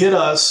 He hit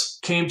us,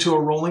 came to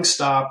a rolling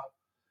stop,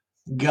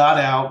 got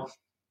out,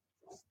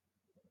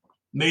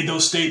 made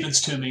those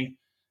statements to me,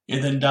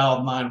 and then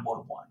dialed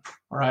 911.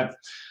 All right.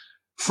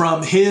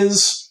 From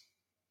his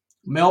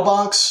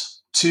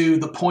mailbox to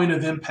the point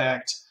of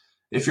impact,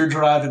 if you're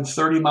driving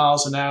 30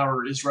 miles an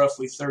hour, is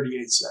roughly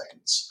 38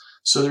 seconds.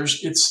 So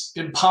it's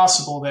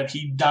impossible that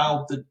he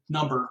dialed the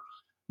number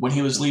when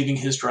he was leaving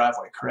his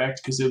driveway,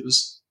 correct? Because it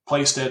was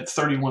placed at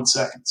 31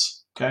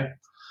 seconds. Okay.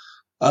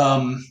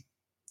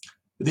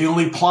 The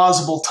only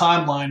plausible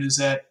timeline is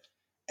that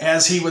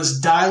as he was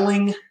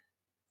dialing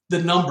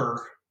the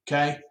number,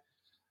 okay,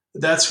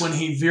 that's when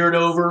he veered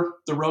over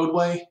the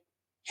roadway,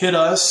 hit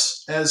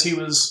us as he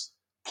was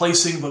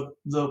placing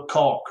the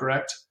call,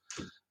 correct?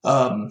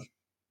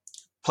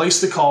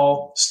 Placed the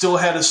call, still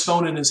had his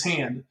phone in his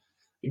hand,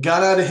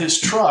 got out of his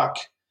truck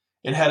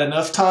and had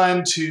enough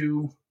time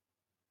to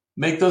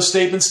make those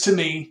statements to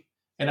me.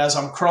 And as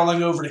I'm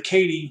crawling over to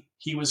Katie,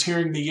 he was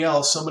hearing me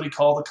yell, "Somebody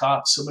call the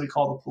cops, somebody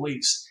call the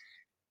police."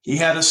 He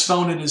had his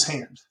phone in his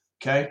hand,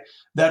 okay?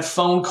 That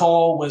phone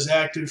call was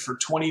active for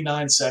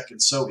 29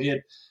 seconds. So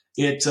I'm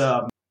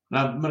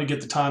going to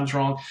get the times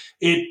wrong.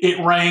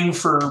 It rang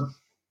for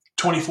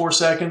 24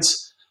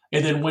 seconds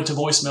and then went to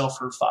voicemail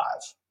for 5,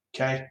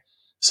 okay?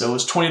 So it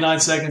was 29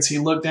 seconds. He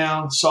looked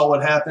down, saw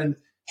what happened,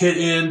 hit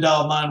end,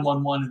 dialed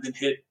 911, and then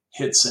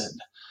hit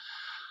send.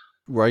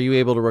 Were you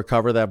able to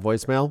recover that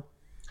voicemail?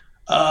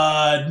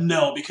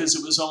 No, because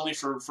it was only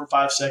for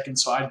 5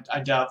 seconds. So I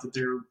doubt that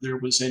there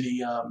was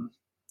any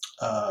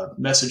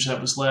message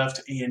that was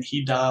left. And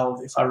he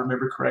dialed, if I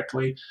remember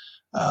correctly,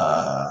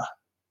 I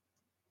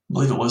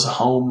believe it was a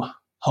home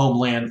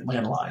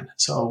landline.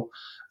 So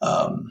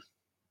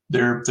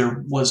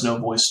there was no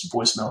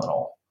voicemail at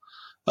all.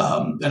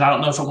 And I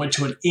don't know if it went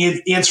to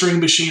an answering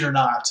machine or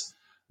not,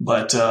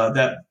 but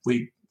that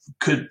we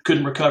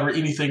couldn't recover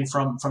anything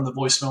from the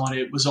voicemail, and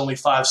it was only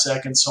 5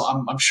 seconds, so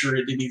I'm sure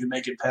it didn't even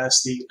make it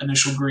past the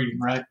initial greeting,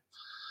 right?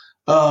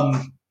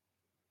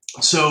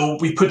 So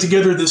we put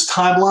together this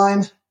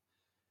timeline,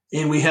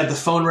 and we had the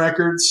phone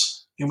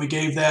records, and we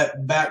gave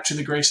that back to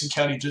the Grayson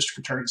County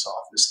District Attorney's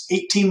Office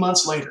 18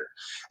 months later,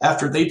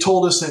 after they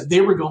told us that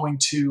they were going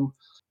to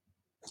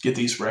get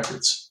these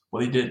records.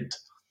 Well, they didn't.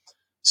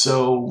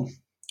 So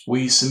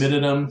we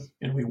submitted them,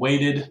 and we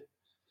waited,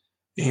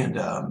 and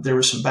there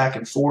was some back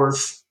and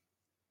forth.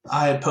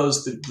 I had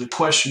posed the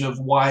question of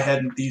why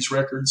hadn't these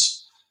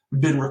records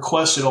been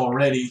requested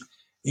already,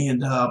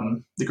 and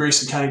the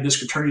Grayson County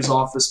District Attorney's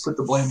Office put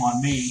the blame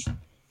on me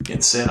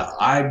and said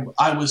I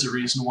was the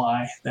reason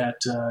why that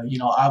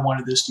I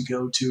wanted this to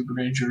go to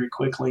grand jury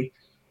quickly,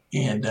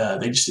 and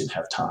they just didn't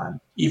have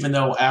time. Even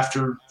though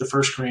after the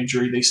first grand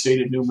jury they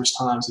stated numerous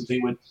times that they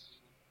would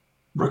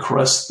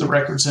request the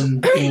records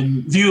and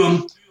view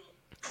them,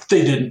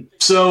 they didn't.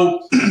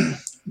 So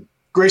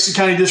Grayson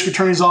County District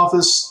Attorney's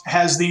Office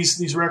has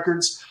these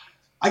records.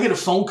 I get a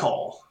phone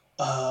call,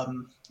 I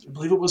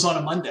believe it was on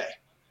a Monday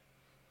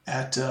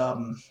at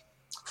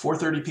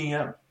 4:30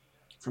 p.m.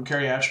 from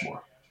Carrie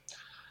Ashmore.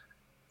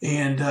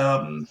 And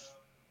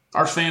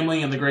our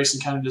family and the Grayson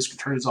County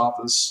District Attorney's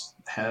Office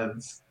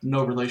have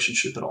no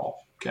relationship at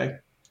all, okay?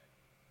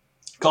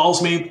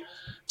 Calls me,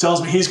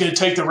 tells me he's going to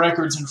take the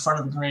records in front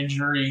of the grand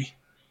jury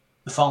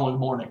the following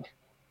morning.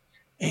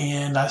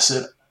 And I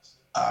said,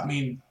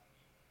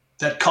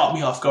 that caught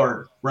me off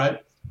guard,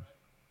 right?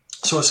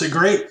 So I said,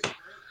 great.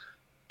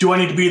 Do I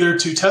need to be there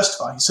to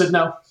testify? He said,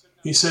 no.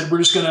 He said, we're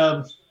just going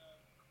to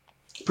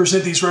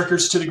present these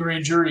records to the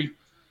grand jury.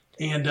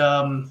 And,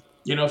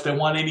 if they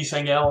want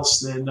anything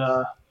else, then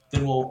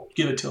we'll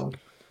give it to them.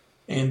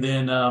 And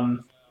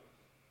then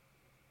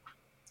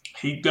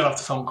he got off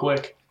the phone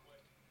quick.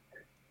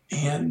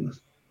 And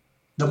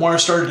the more I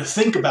started to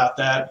think about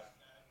that,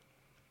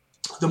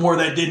 the more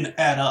that didn't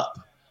add up.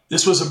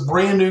 This was a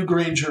brand new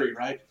grand jury,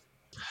 right?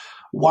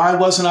 Why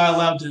wasn't I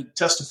allowed to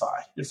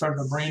testify in front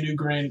of a brand new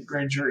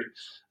grand jury?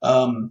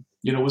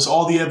 Was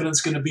all the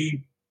evidence going to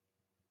be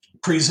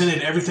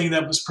presented? Everything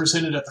that was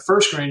presented at the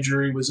first grand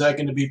jury, was that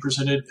going to be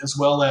presented, as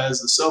well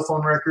as the cell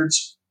phone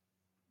records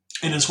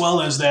and as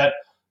well as that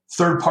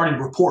third-party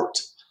report?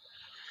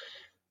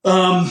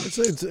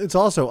 It's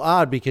also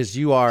odd because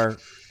you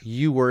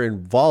were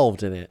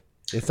involved in it.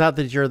 It's not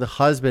that you're the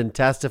husband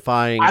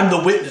testifying I'm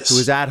the witness. who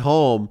was at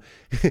home.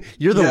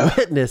 You're the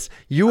witness.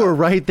 You were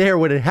right there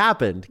when it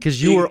happened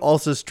because you were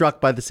also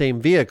struck by the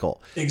same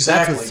vehicle.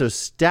 Exactly. That's what's so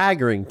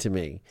staggering to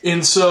me.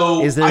 And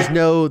so is there's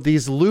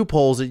these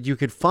loopholes that you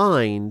could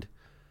find.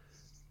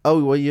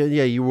 Oh, well,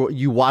 yeah,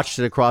 you watched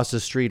it across the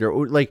street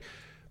or like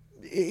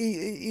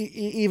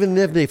even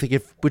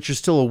if but you're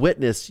still a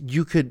witness,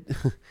 you could.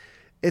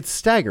 It's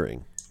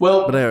staggering.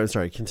 Well, but I'm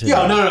sorry. Continue.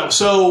 Yeah, no.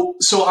 So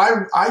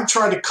I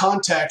tried to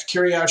contact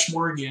Kerry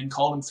Ashmore again.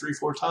 Called him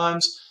 3-4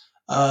 times.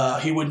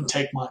 He wouldn't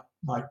take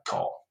my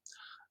call.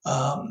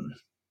 And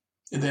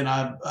then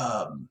I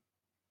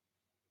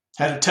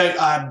had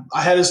a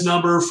I had his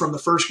number from the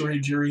first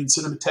grand jury and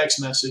sent him a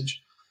text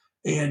message,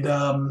 and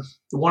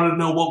wanted to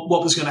know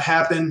what was going to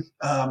happen.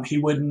 He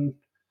wouldn't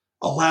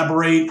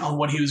elaborate on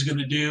what he was going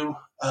to do.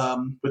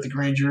 But the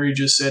grand jury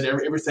just said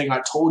everything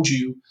I told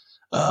you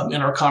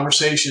in our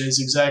conversation is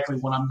exactly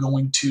what I'm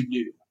going to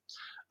do,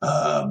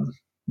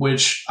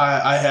 which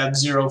I have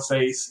zero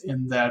faith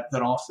in that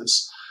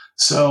office.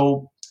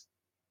 So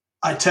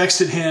I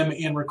texted him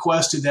and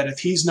requested that if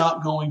he's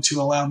not going to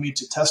allow me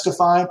to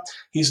testify,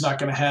 he's not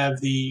going to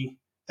have the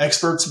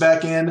experts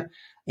back in.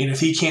 And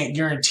if he can't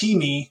guarantee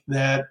me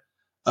that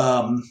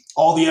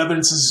all the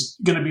evidence is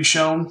going to be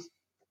shown,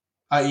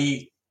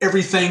 i.e.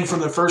 everything from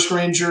the first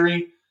grand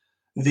jury,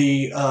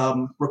 the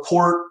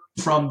report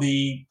from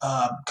the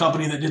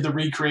company that did the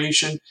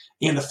recreation,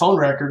 and the phone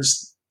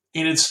records,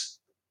 and it's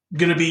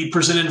going to be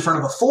presented in front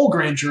of a full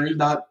grand jury,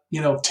 not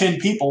 10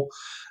 people,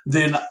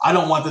 then I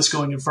don't want this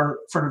going in front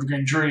of a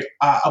grand jury.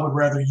 I would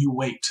rather you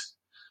wait.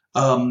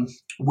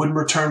 Wouldn't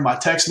return my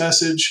text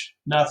message,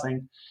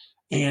 nothing.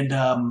 And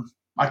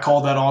I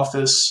called that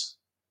office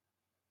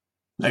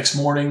next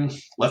morning,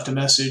 left a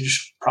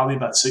message, probably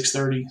about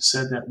 6:30,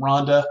 said that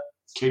Rhonda,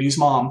 Katie's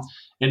mom,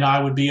 and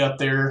I would be up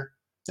there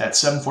at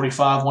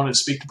 7:45, wanted to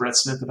speak to Brett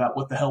Smith about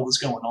what the hell was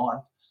going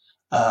on.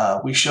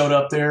 We showed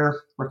up there,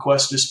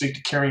 requested to speak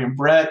to Kerry and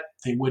Brett.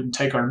 They wouldn't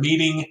take our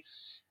meeting.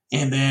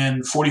 And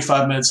then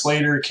 45 minutes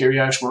later, Kerry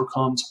Ashmore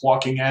comes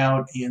walking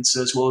out and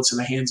says, well, it's in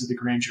the hands of the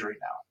grand jury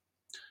now.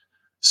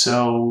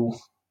 So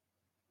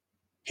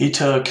he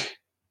took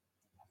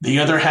the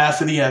other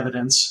half of the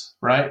evidence,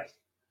 right,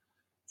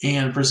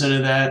 and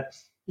presented that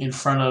in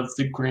front of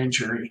the grand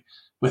jury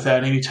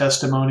without any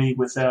testimony,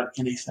 without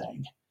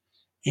anything.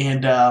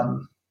 And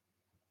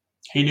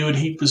he knew what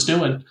he was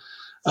doing.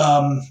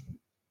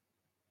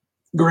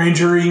 Grand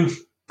jury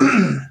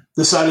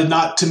decided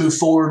not to move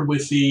forward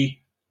with the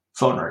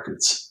phone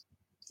records.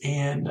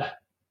 And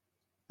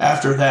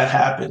after that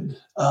happened,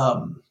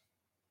 I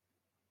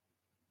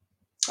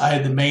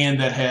had the man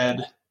that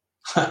had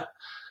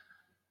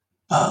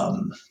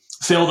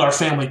failed our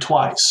family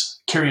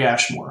twice, Kerry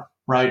Ashmore,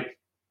 right,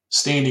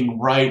 standing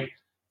right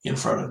in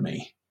front of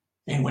me.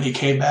 And when he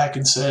came back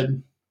and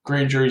said,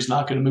 grand jury's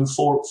not going to move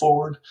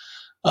forward,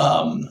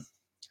 I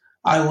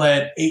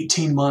let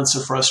 18 months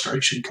of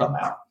frustration come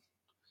out.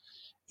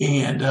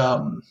 And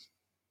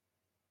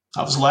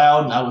I was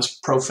loud, I was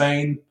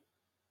profane,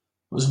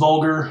 I was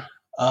vulgar,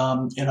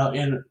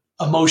 and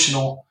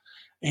emotional,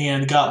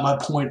 and got my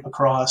point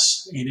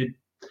across. And it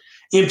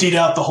emptied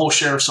out the whole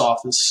sheriff's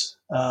office.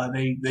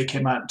 They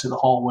came out into the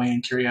hallway,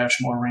 and Kerry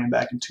Ashmore ran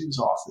back into his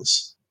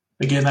office.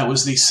 Again, that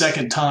was the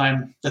second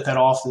time that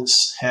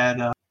office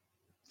had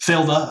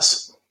failed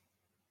us.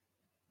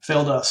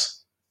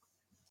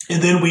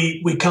 And then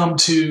we come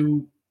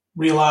to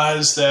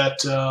realize that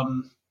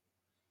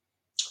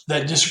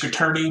that district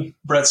attorney,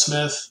 Brett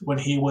Smith, when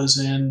he was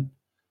in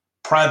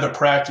private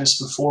practice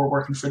before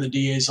working for the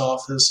DA's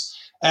office,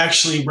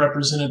 actually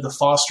represented the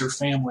Foster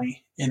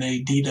family in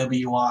a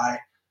DWI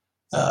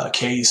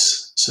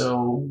case.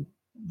 So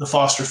the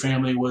Foster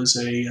family was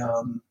a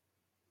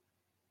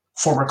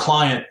former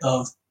client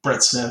of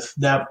Brett Smith.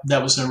 That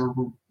was never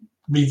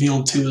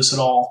revealed to us at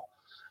all,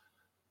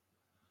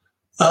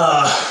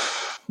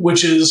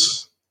 which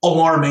is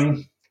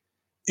alarming.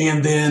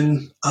 And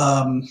then,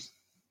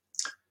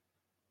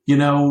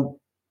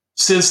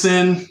 since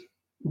then,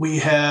 we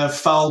have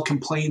filed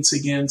complaints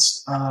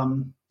against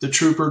the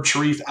trooper,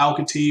 Sharif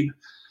Al-Khatib,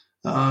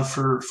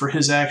 for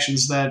his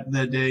actions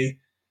that day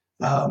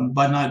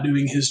by not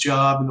doing his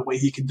job and the way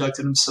he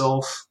conducted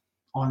himself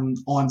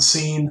on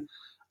scene.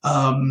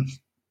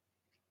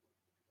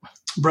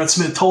 Brett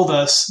Smith told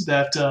us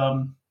that,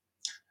 and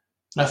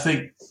I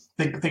think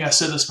I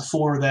said this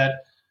before,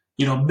 that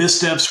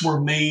missteps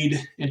were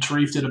made and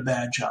Sharif did a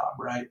bad job,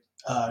 right?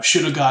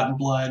 Should have gotten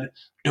blood.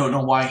 Don't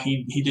know why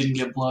he didn't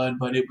get blood,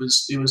 but it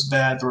was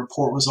bad. The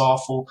report was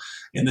awful,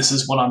 and this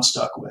is what I'm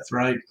stuck with,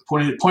 right?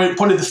 Pointed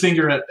the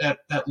finger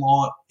at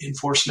law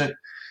enforcement,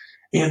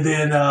 and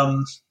then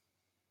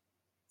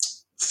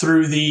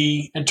through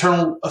the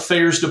Internal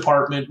Affairs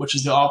Department, which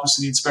is the Office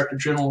of the Inspector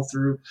General,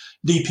 through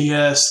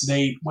DPS,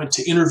 they went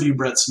to interview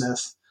Brett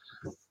Smith,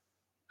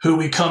 who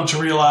we come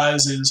to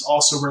realize is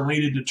also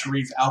related to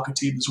Sharif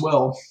Al-Khatib as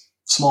well.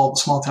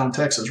 Small town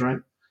Texas, right?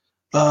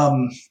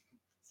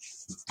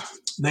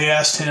 They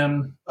asked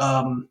him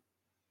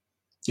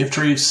if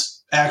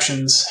Tarif's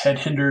actions had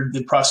hindered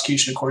the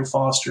prosecution of Corey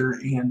Foster,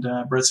 and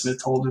Brett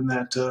Smith told him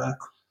that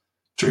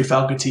Tarif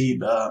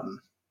Al-Khatib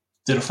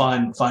did a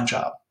fine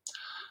job.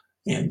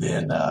 And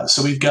then,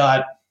 so we've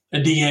got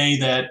a DA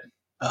that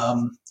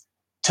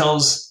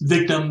tells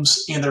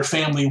victims and their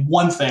family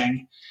one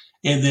thing,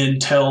 and then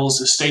tells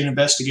a state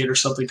investigator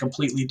something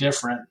completely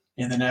different.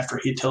 And then after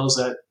he tells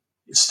that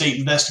state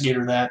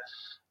investigator that,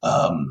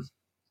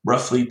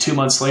 roughly 2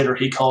 months later,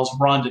 he calls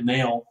Rhonda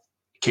Nail,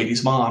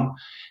 Katie's mom,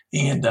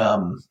 and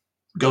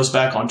goes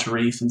back on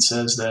Tarif and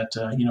says that,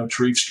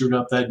 Tarif screwed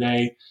up that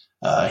day.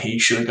 He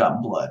should have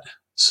gotten blood.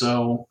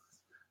 So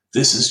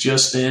this has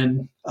just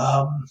been,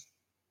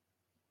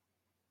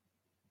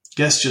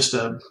 just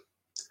a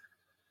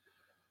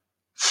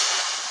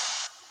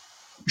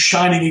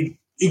shining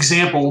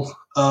example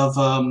of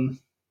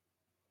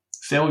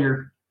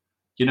failure,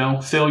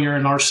 failure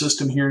in our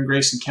system here in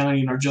Grayson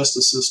County, in our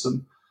justice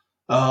system,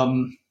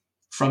 from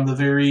the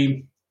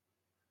very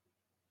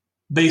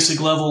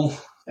basic level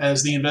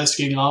as the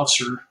investigating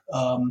officer,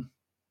 all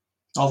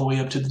the way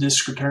up to the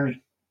district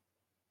attorney.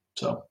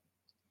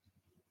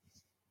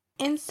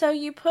 And so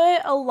you put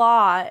a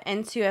law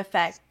into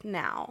effect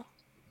now.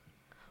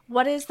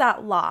 What is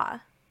that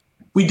law?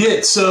 We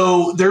did.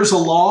 So there's a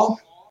law,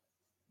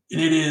 and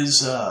it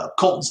is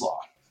Colton's law.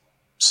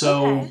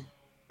 So okay.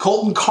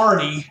 Colton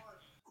Carney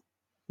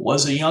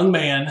was a young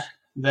man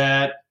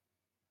that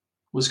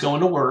was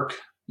going to work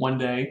one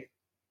day,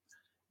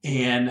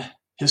 and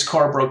his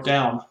car broke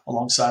down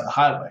alongside the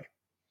highway.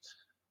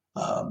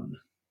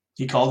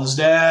 He called his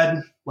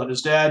dad, let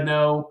his dad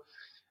know,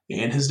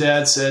 and his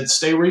dad said,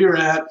 "Stay where you're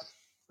at.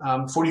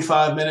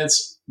 45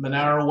 minutes, an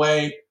hour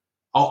away.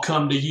 I'll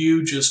come to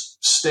you. Just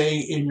stay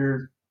in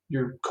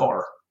your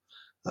car."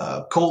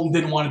 Colton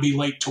didn't want to be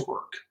late to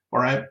work. All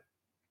right.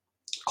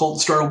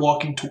 Colton started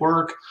walking to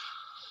work,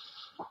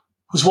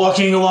 was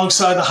walking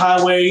alongside the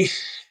highway,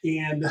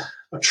 and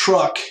a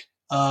truck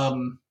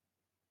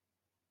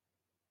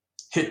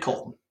hit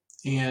Colton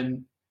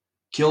and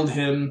killed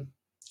him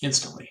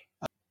instantly.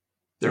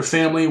 Their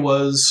family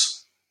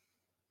was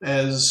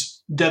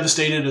as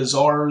devastated as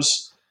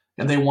ours,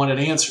 and they wanted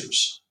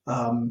answers.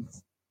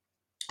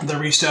 They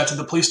reached out to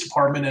the police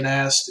department and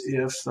asked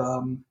if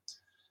the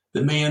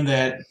man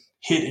that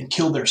hit and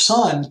killed their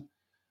son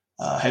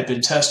had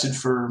been tested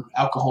for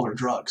alcohol or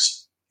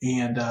drugs.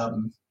 And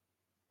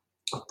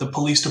the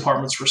police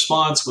department's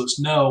response was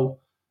no.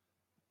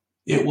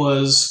 It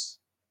was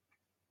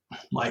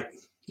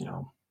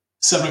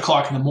 7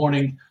 o'clock in the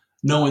morning.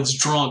 No one's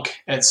drunk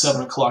at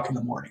 7 o'clock in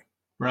the morning,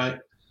 right?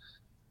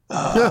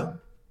 Yeah.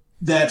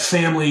 That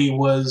family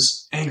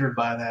was angered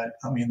by that.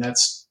 I mean,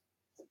 it's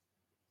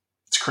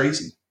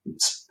crazy.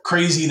 It's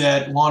crazy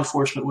that law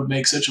enforcement would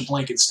make such a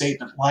blanket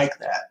statement like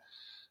that.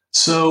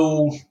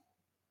 So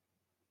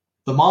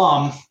the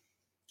mom,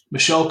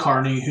 Michelle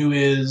Carney, who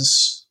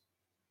is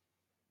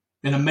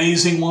an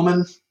amazing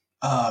woman,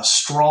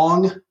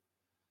 strong,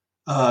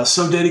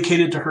 so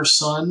dedicated to her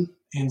son,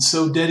 and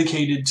so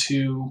dedicated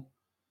to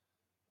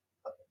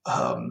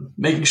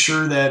making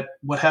sure that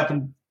what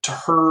happened to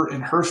her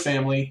and her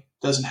family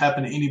doesn't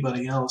happen to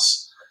anybody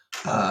else.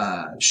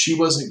 She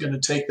wasn't going to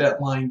take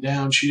that line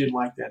down. She didn't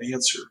like that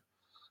answer.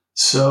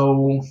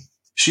 So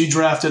she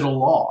drafted a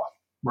law,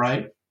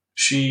 right?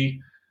 She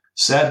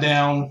sat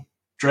down,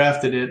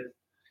 drafted it,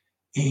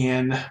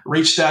 and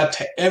reached out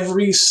to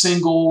every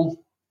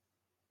single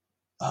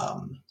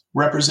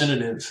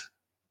representative,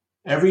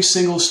 every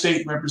single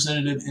state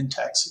representative in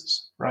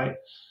Texas, right?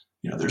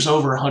 There's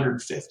over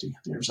 150.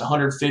 There's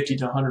 150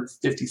 to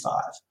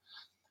 155.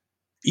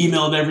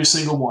 Emailed every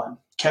single one,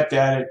 kept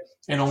at it,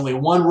 and only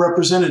one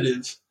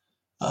representative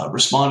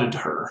responded to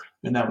her,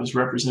 and that was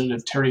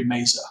Representative Terry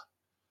Meza,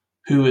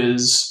 who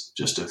is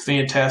just a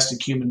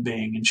fantastic human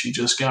being, and she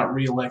just got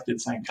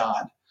reelected, thank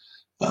God.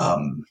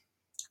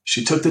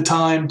 She took the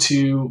time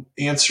to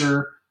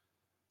answer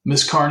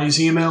Ms.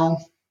 Carney's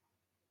email,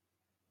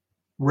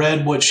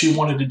 read what she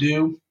wanted to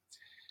do,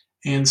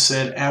 and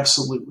said,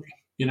 absolutely,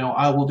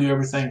 I will do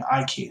everything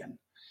I can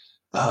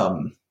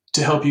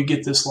to help you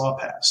get this law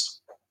passed.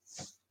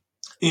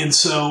 And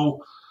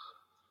so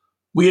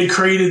we had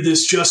created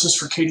this Justice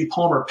for Katie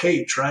Palmer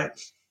page, right?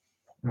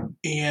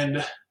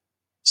 And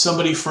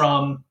somebody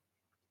from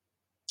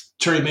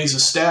Terry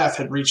Meza's staff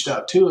had reached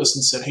out to us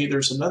and said, hey,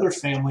 there's another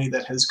family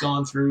that has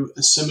gone through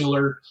a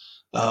similar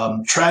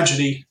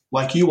tragedy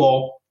like you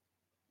all,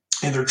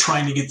 and they're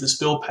trying to get this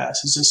bill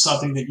passed. Is this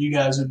something that you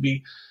guys would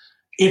be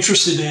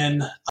interested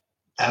in?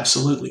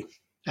 Absolutely.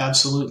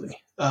 Absolutely.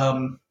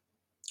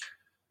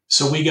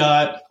 So we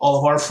got all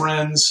of our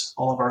friends,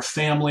 all of our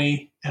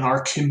family, and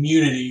our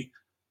community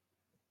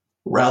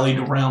rallied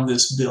around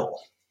this bill,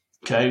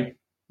 okay,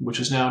 which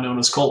is now known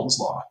as Colton's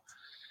Law.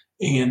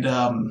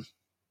 And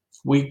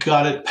we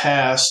got it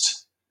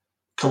passed,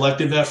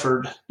 collective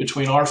effort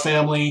between our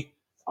family,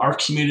 our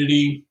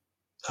community,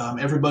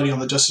 everybody on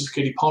the Justice for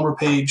Katie Palmer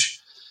page,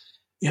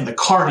 and the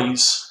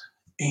Carneys,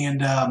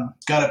 and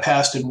got it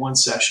passed in one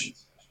session.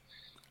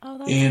 Oh,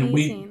 that's and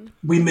amazing.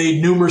 we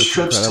made numerous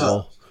trips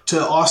to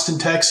Austin,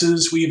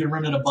 Texas. We even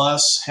rented a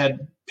bus,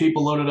 had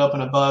people loaded up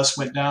in a bus,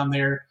 went down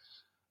there,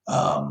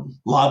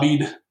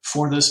 lobbied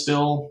for this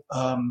bill.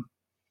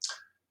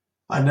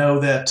 I know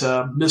that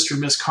Mr.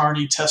 and Ms.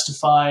 Carney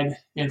testified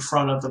in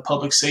front of the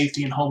Public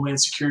Safety and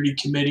Homeland Security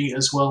Committee,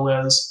 as well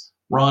as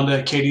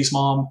Rhonda, Katie's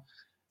mom,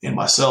 and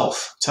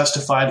myself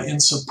testified in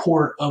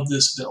support of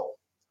this bill.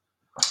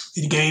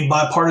 It gained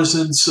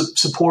bipartisan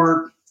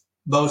support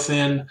both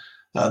in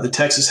the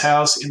Texas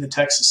House and the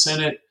Texas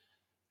Senate,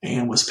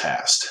 and was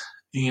passed.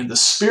 And the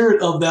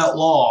spirit of that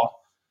law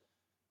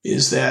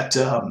is that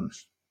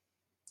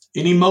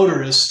any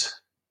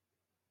motorist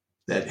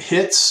that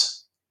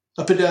hits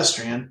a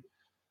pedestrian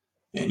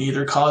and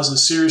either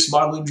causes serious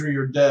bodily injury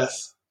or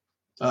death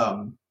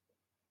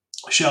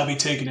shall be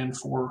taken in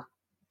for.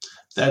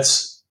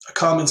 That's a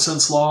common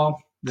sense law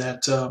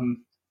that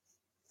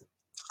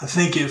I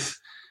think if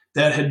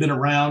that had been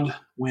around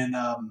when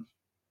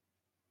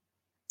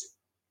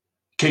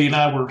Katie and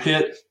I were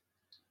hit,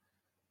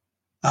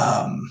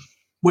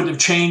 wouldn't have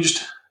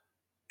changed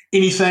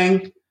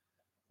anything,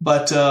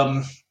 but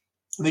I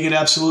think it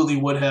absolutely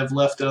would have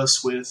left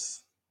us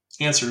with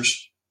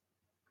answers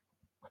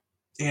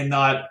and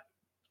not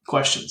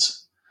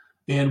questions,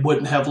 and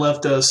wouldn't have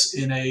left us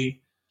in a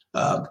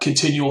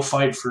continual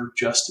fight for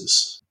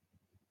justice.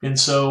 And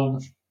so,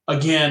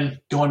 again,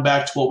 going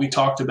back to what we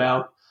talked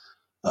about,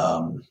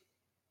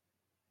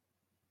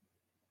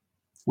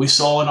 we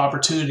saw an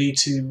opportunity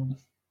to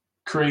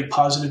create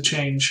positive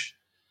change,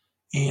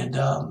 and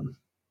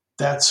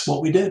that's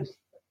what we did.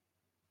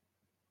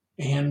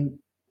 And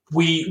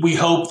we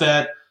hope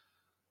that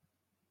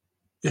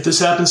if this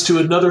happens to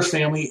another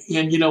family,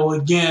 and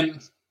again,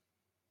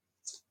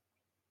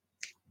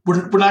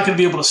 we're not going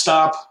to be able to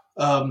stop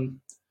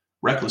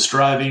reckless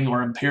driving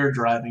or impaired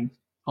driving.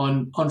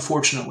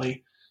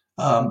 Unfortunately,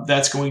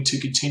 that's going to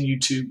continue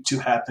to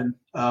happen.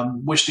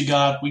 Wish to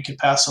God we could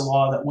pass a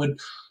law that would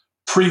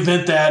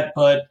prevent that,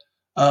 but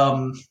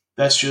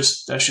that's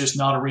just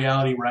not a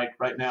reality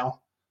right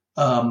now.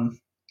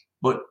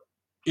 But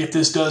if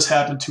this does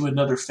happen to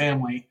another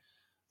family,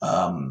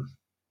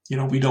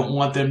 we don't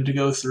want them to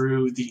go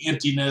through the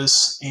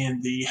emptiness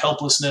and the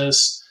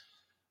helplessness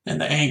and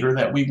the anger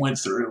that we went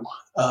through.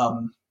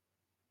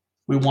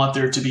 We want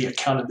there to be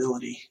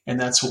accountability, and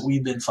that's what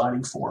we've been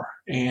fighting for.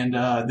 And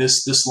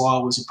this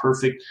law was a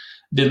perfect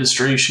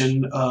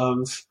demonstration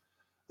of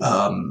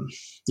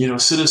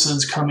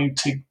citizens coming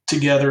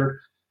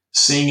together,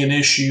 seeing an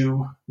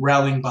issue,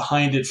 rallying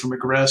behind it from a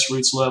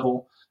grassroots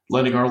level,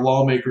 letting our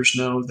lawmakers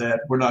know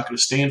that we're not going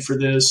to stand for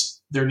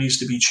this. There needs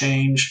to be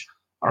change.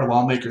 Our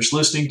lawmakers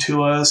listening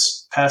to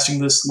us, passing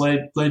this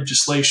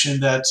legislation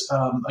that,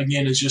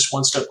 again, is just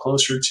one step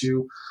closer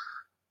to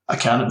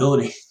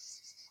accountability.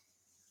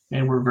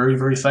 And we're very,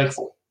 very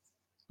thankful.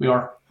 We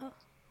are. Oh,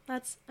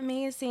 that's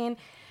amazing.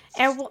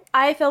 And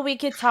I feel we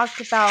could talk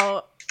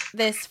about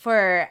this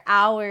for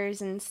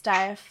hours and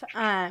stuff.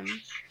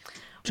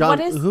 John,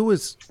 who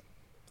was...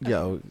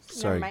 Yeah,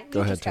 sorry.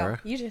 Go ahead, Tara.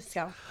 You just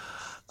go.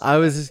 I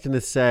was just going to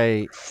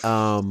say,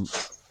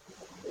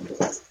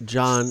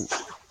 John,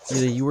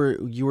 you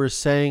were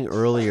saying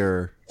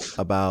earlier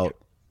about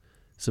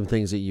some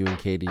things that you and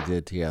Katie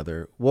did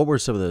together. What were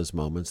some of those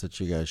moments that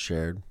you guys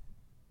shared?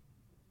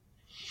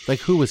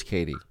 Like, who was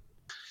Katie?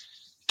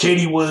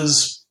 Katie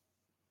was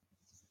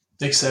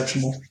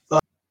exceptional.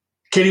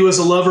 Katie was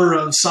a lover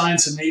of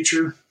science and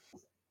nature.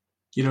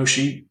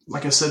 She,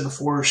 like I said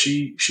before,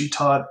 she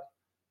taught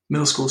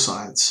middle school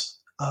science.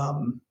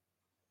 And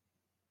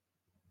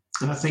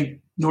I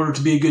think in order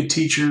to be a good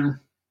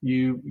teacher,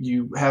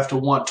 you have to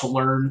want to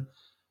learn.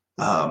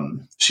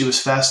 She was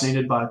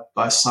fascinated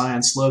by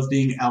science, loved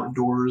being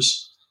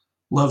outdoors,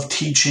 loved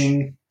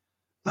teaching.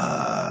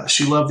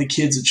 She loved the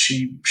kids that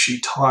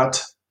she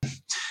taught.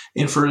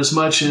 And for as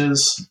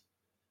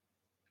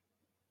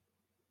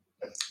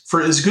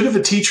good of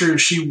a teacher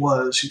as she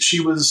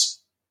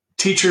was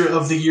teacher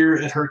of the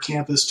year at her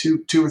campus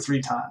two or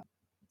three times.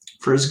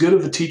 For as good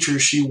of a teacher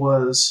as she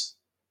was,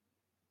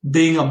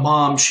 being a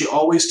mom, she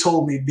always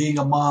told me being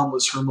a mom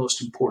was her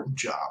most important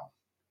job.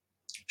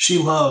 She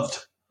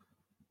loved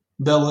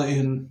Bella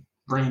and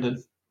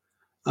Brandon.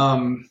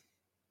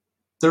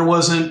 There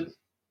wasn't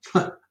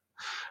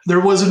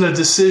a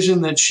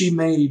decision that she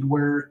made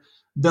where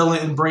Bella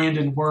and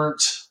Brandon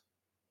weren't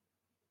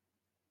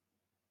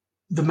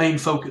the main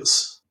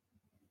focus.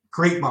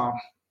 Great mom.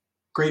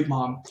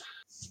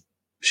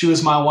 She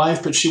was my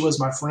wife, but she was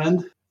my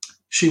friend.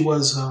 She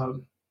was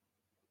my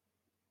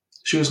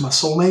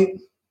soulmate.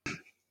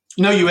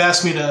 You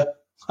asked me to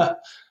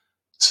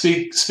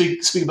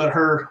speak about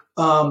her,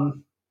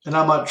 and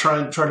I'm not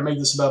trying to make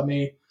this about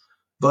me,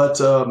 but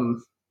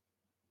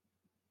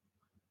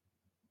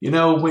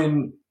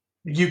when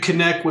you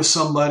connect with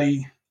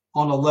somebody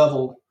on a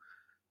level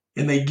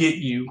and they get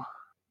you,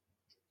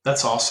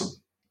 that's awesome.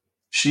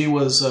 She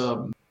was.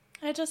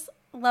 I just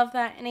love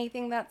that, and I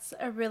think that's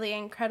a really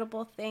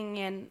incredible thing,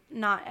 and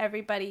not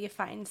everybody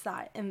finds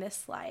that in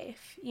this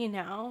life,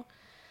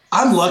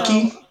 I'm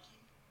lucky.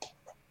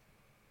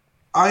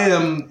 I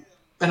am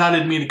and I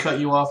didn't mean to cut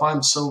you off.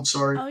 I'm so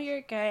sorry. Oh,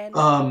 you're good.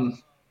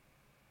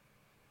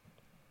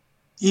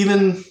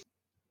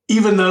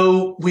 Even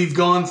though we've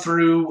gone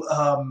through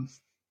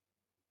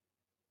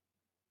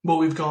what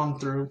we've gone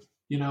through,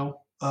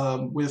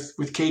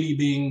 with Katie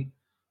being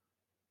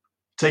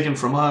taken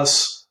from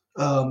us,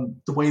 the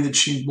way that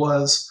she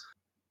was,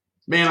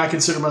 man, I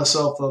consider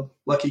myself a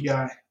lucky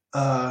guy.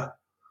 I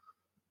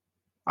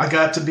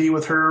got to be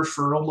with her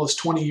for almost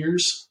 20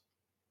 years.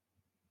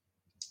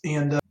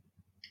 And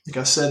like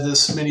I said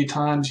this many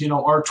times,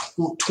 our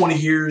 20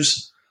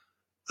 years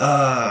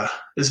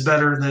is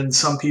better than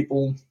some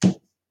people,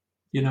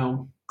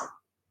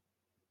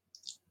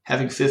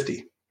 having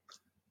 50.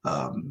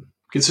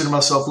 Consider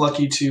myself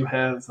lucky to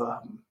have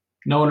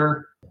known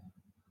her,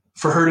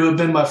 for her to have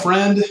been my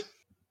friend,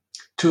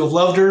 to have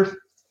loved her,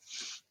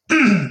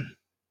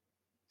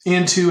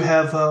 and to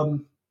have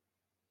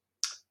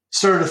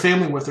started a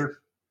family with her.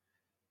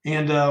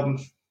 And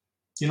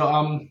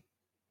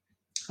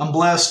I'm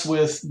blessed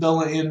with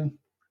Bella and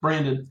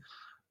Brandon.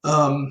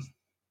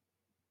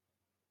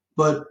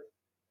 But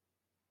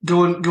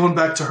going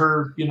back to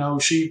her,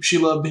 she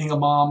loved being a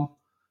mom.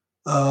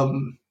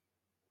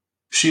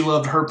 She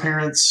loved her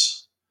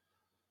parents.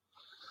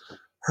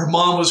 Her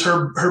mom was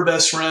her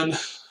best friend,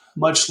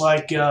 much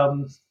like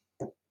my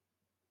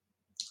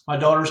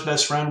daughter's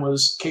best friend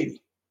was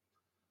Katie.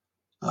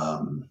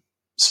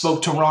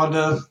 Spoke to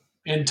Rhonda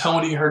and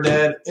Tony, her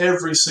dad,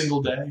 every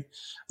single day.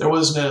 There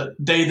wasn't a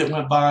day that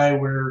went by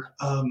where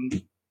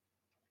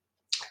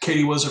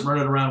Katie wasn't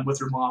running around with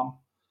her mom.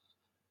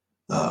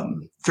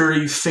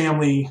 Very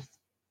family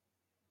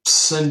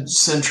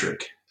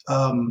centric.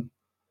 Loved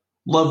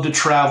to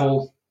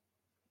travel.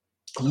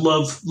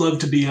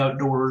 Loved to be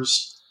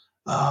outdoors.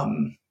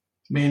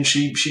 Man,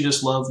 she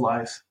just loved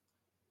life.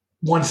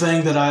 One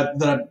thing that I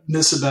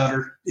miss about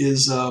her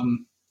is,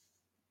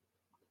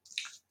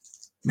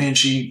 man,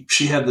 she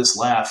had this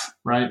laugh,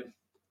 right?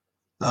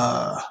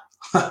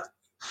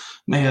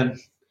 Man,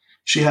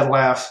 she had a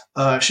laugh.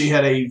 She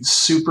had a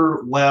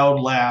super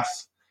loud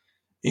laugh,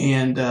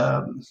 and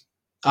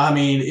I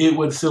mean, it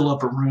would fill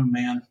up a room,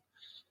 man.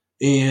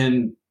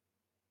 And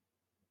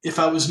if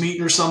I was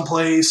meeting her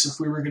someplace, if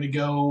we were going to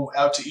go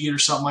out to eat or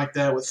something like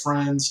that with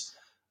friends,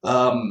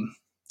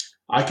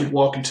 I could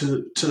walk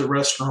into the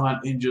restaurant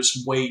and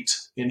just wait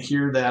and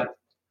hear that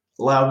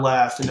loud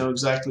laugh and know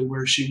exactly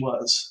where she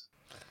was.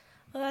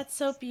 Well, that's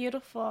so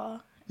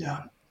beautiful.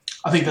 Yeah,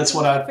 I think that's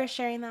Thank you for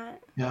sharing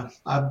that. Yeah,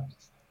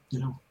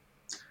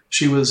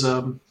 she was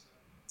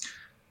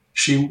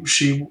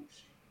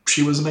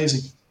she was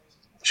amazing.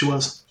 She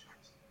was.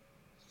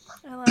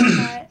 I love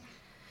that.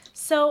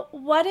 So,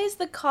 what is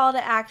the call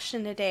to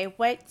action today?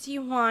 What do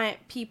you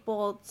want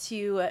people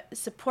to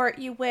support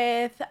you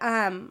with?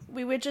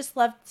 We would just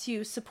love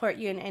to support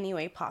you in any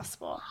way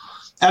possible.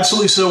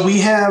 Absolutely. So we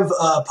have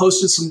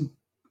posted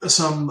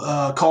some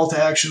call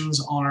to actions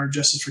on our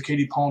Justice for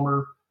Katie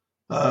Palmer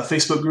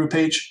Facebook group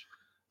page.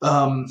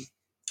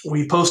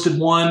 We posted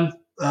one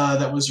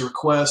that was a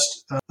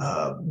request.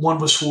 One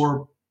was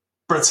for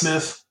Brett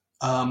Smith.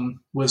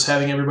 Was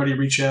having everybody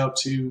reach out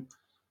to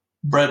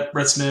Brett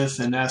Smith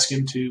and ask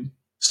him to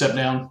step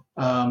down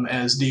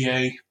as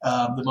DA.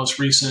 The most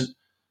recent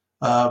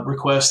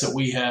request that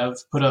we have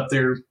put up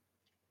there,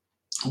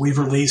 we've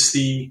released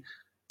the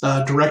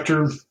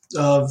Director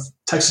of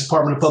Texas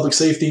Department of Public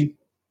Safety,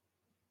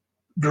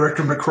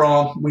 Director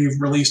McCraw. We've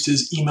released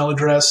his email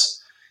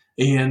address,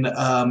 and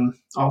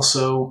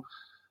also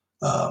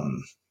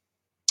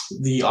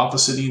the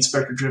Office of the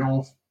Inspector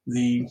General,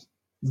 the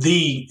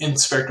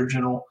Inspector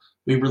General.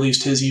 We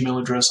released his email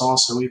address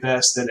also. We've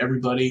asked that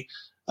everybody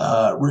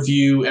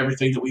review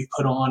everything that we've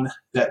put on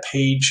that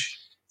page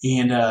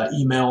and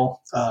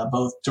email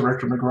both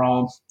Director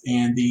McGraw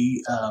and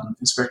the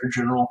Inspector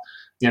General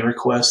and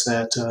request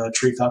that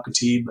Tariq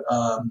Al-Khatib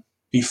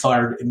be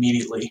fired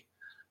immediately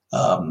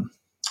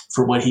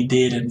for what he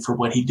did and for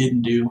what he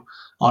didn't do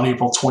on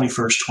April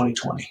 21st,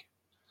 2020.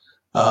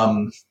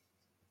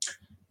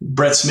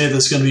 Brett Smith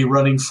is going to be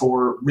running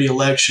for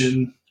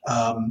re-election.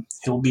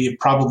 He'll be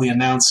probably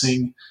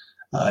announcing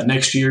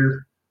next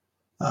year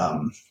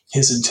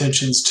his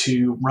intentions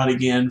to run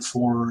again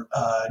for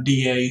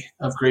DA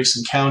of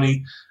Grayson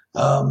County.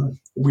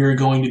 We're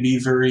going to be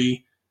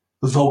very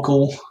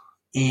vocal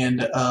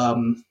and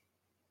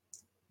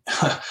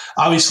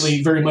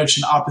obviously very much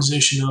in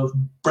opposition of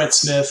Brett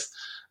Smith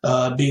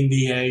being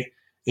DA,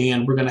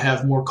 and we're going to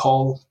have more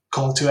call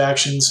to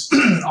actions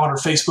on our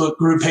Facebook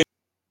group page.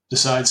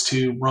 Decides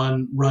to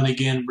run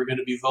again, we're going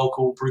to be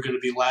vocal, we're going to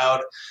be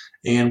loud,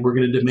 and we're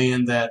going to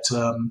demand that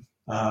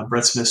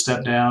Brett Smith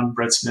step down,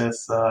 Brett Smith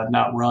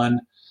not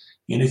run.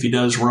 And if he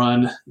does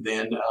run,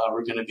 then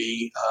we're going to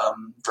be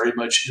very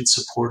much in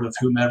support of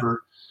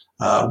whomever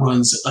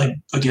runs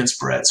against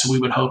Brett. So we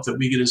would hope that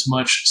we get as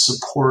much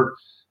support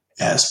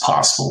as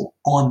possible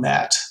on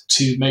that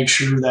to make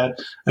sure that,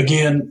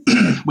 again,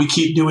 we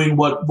keep doing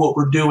what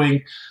we're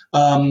doing,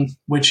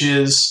 which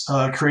is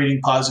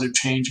creating positive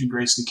change in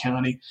Grayson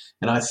County.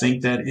 And I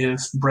think that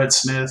if Brett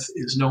Smith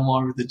is no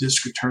longer the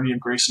district attorney of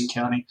Grayson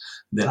County,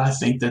 then I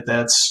think that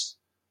that's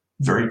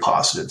very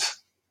positive.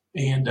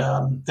 And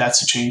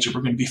that's a change that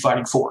we're going to be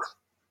fighting for.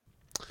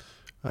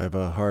 I have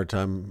a hard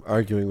time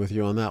arguing with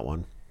you on that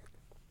one.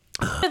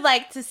 Would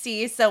like to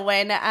see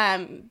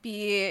someone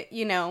be,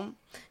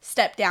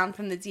 step down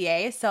from the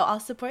DA, so I'll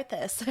support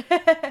this.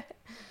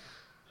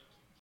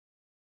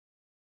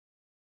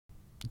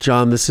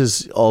 John, this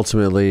is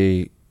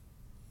ultimately,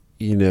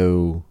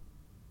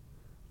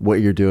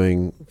 what you're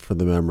doing for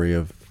the memory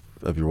of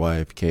your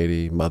wife,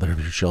 Katie, mother of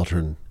your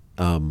children,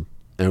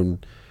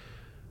 and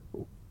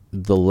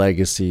the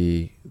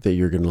legacy that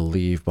you're going to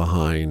leave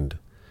behind.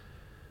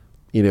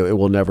 It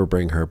will never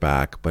bring her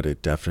back, but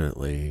it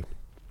definitely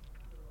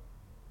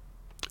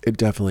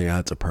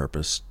adds a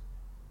purpose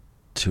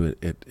to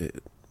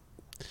it.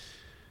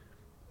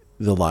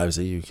 The lives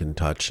that you can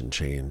touch and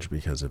change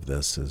because of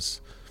this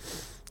is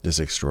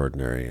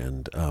extraordinary.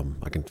 And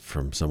I can,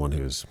 from someone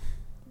who's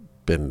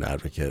been an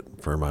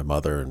advocate for my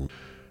mother and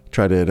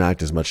tried to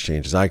enact as much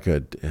change as I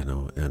could,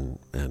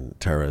 and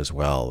Tara as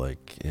well.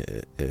 Like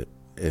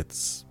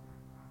it's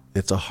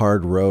a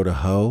hard row to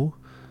hoe,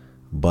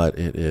 but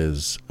it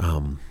is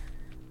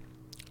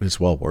it's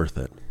well worth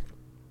it.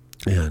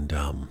 And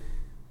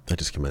I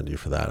just commend you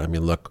for that. I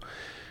mean, look,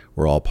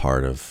 we're all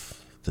part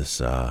of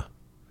this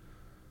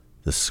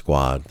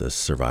squad, this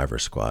survivor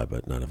squad,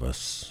 but none of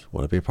us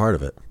want to be a part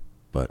of it.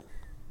 But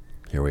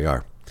here we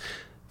are.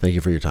 Thank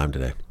you for your time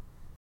today.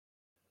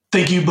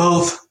 Thank you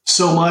both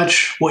so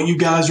much. What you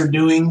guys are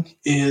doing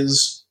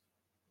is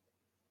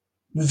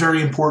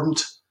very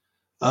important.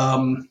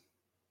 Thank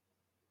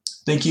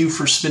you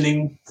for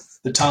spending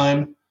the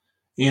time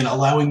and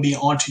allowing me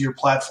onto your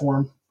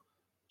platform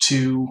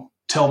to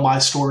tell my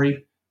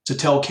story, to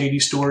tell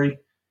Katie's story,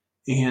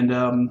 and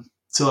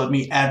to let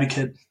me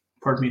advocate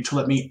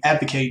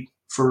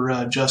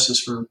for justice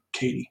for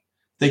Katie.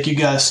 Thank you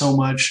guys so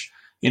much.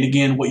 And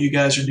again, what you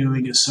guys are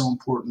doing is so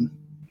important.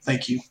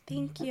 Thank you.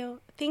 Thank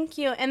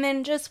you. And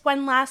then just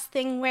one last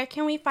thing, where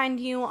can we find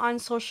you on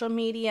social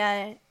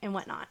media and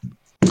whatnot?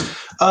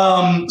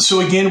 So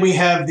again, we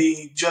have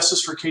the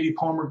Justice for Katie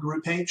Palmer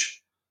group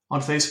page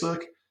on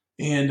Facebook,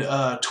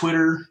 and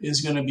Twitter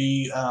is going to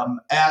be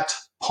at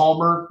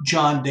Palmer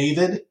John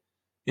David,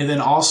 and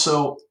then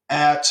also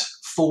at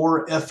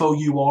FOUR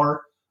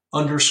 _Palmer.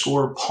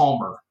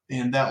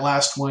 And that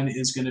last one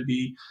is going to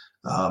be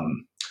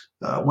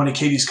one of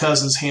Katie's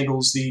cousins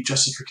handles the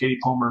Justice for Katie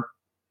Palmer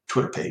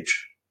Twitter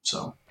page.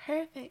 So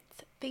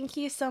perfect. Thank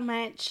you so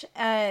much.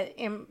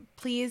 And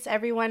please,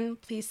 everyone,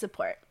 please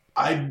support.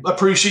 I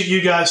appreciate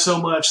you guys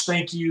so much.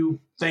 Thank you.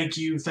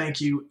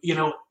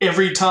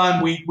 Every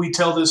time we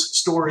tell this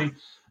story,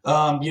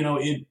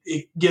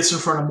 it gets in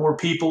front of more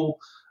people,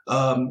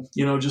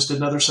 just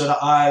another set of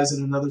eyes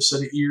and another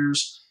set of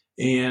ears.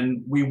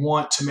 And we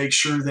want to make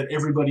sure that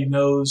everybody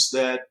knows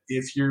that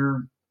if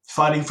you're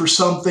fighting for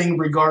something,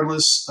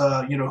 regardless,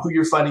 who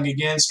you're fighting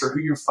against or who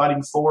you're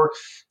fighting for,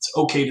 it's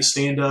okay to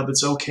stand up.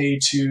 It's okay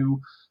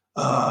to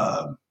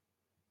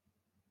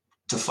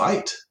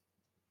fight.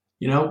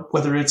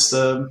 Whether it's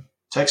the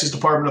Texas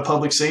Department of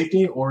Public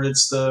Safety or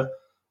it's the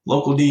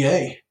local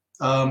DA.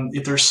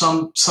 If there's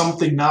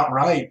something not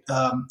right,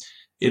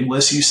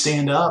 unless you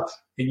stand up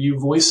and you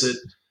voice it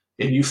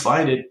and you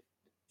fight it,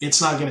 it's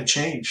not going to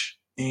change.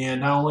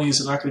 And not only is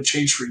it not going to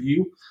change for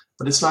you,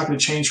 but it's not going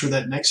to change for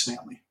that next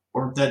family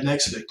or that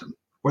next victim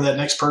or that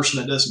next person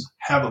that doesn't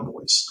have a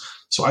voice.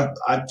 So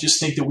I just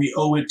think that we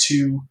owe it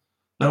to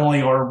not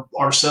only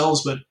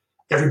ourselves, but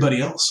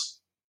everybody else.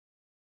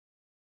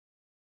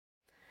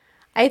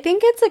 I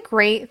think it's a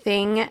great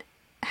thing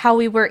how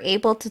we were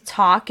able to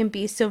talk and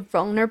be so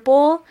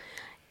vulnerable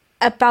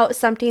about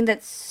something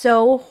that's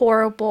so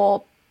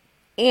horrible.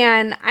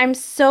 And I'm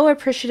so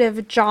appreciative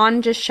of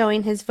John just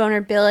showing his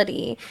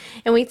vulnerability.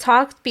 And we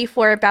talked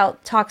before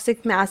about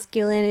toxic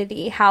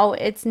masculinity, how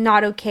it's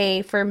not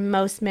okay for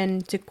most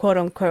men to quote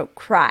unquote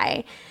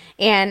cry.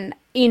 And,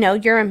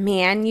 you're a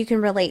man, you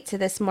can relate to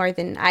this more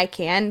than I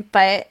can,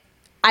 but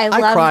I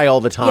cry all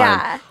the time.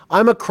 Yeah.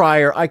 I'm a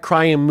crier. I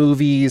cry in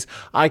movies.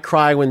 I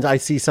cry when I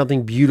see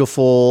something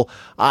beautiful.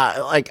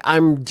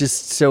 I'm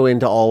just so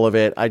into all of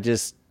it.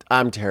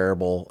 I'm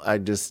terrible. I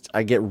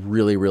get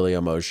really, really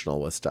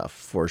emotional with stuff,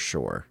 for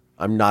sure.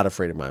 I'm not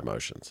afraid of my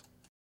emotions.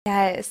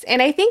 Yes.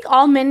 And I think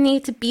all men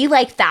need to be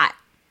like that.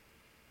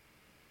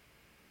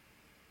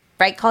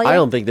 Right, Collier? I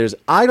don't think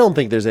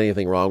there's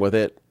anything wrong with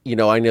it.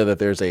 I know that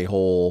there's a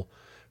whole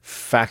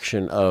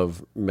faction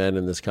of men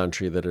in this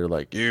country that are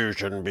like, you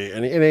shouldn't be,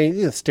 and a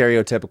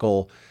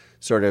stereotypical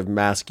sort of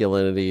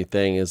masculinity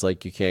thing is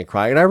like, you can't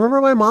cry. And I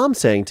remember my mom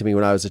saying to me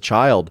when I was a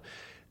child,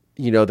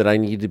 that I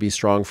needed to be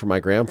strong for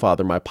my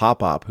grandfather, my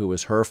pop-pop, who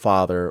was her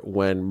father,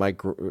 when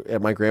at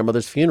my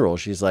grandmother's funeral,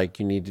 she's like,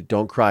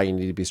 don't cry, you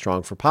need to be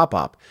strong for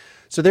pop-pop.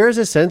 So there is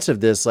a sense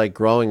of this, like,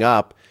 growing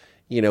up,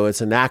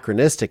 it's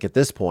anachronistic at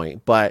this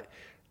point, but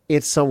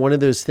it's one of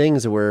those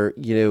things where,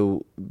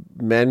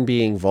 men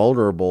being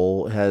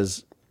vulnerable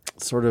has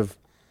sort of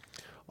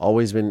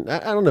always been, I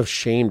don't know if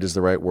shamed is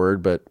the right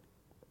word, but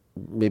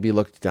maybe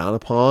looked down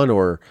upon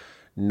or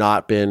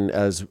not been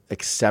as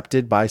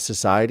accepted by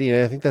society.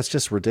 And I think that's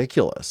just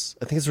ridiculous.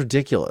 I think it's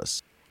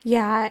ridiculous.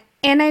 Yeah.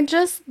 And I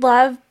just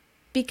love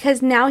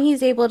because now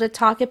he's able to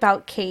talk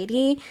about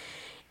Katie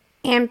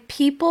and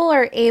people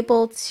are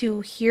able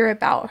to hear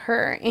about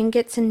her and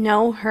get to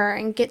know her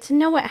and get to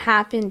know what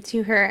happened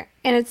to her.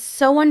 And it's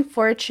so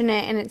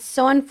unfortunate. And it's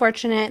so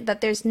unfortunate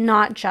that there's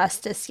not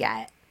justice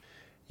yet.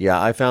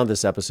 Yeah, I found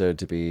this episode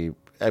to be,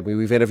 I mean,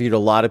 we've interviewed a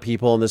lot of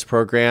people in this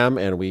program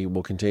and we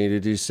will continue to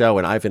do so.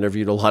 And I've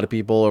interviewed a lot of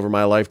people over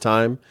my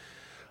lifetime.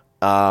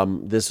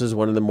 This was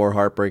one of the more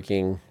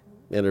heartbreaking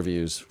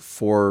interviews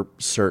for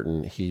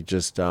certain. He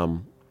just, I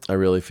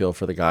really feel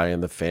for the guy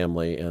and the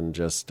family and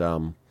just,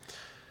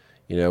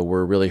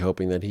 we're really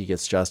hoping that he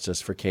gets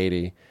justice for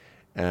Katie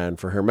and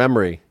for her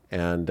memory.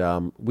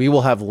 And we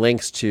will have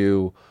links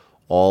to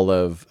all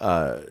of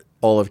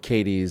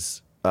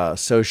Katie's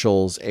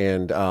socials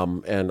and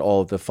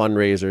all of the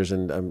fundraisers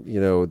and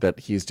that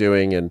he's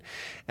doing and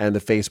the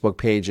Facebook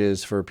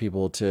pages for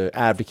people to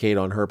advocate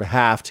on her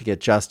behalf to get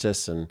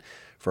justice and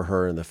for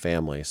her and the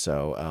family.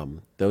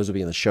 So those will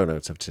be in the show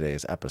notes of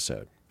today's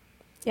episode.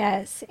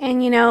 Yes.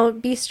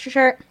 And, be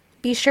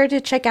sure to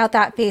check out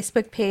that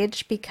Facebook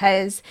page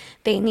because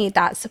they need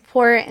that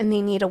support and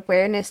they need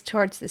awareness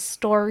towards this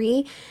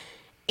story.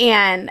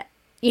 And,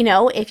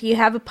 if you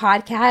have a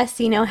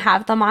podcast,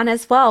 have them on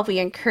as well. We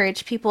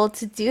encourage people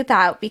to do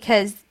that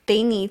because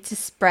they need to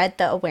spread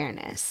the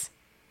awareness.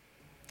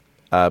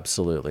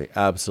 Absolutely.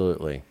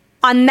 Absolutely.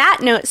 On that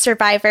note,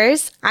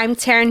 survivors, I'm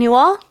Tara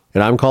Newell.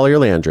 And I'm Collier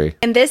Landry.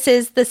 And this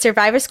is the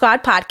Survivor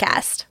Squad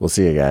podcast. We'll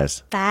see you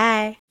guys.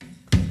 Bye.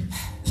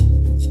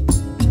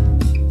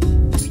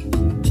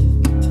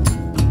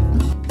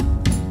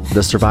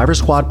 The Survivor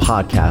Squad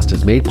podcast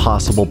is made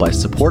possible by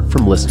support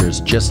from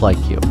listeners just like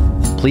you.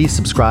 Please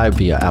subscribe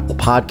via Apple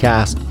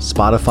Podcasts,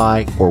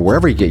 Spotify, or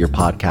wherever you get your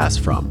podcasts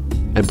from.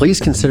 And please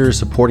consider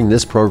supporting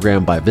this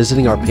program by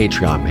visiting our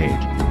Patreon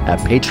page at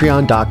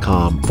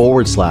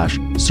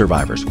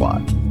patreon.com/Survivor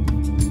Squad.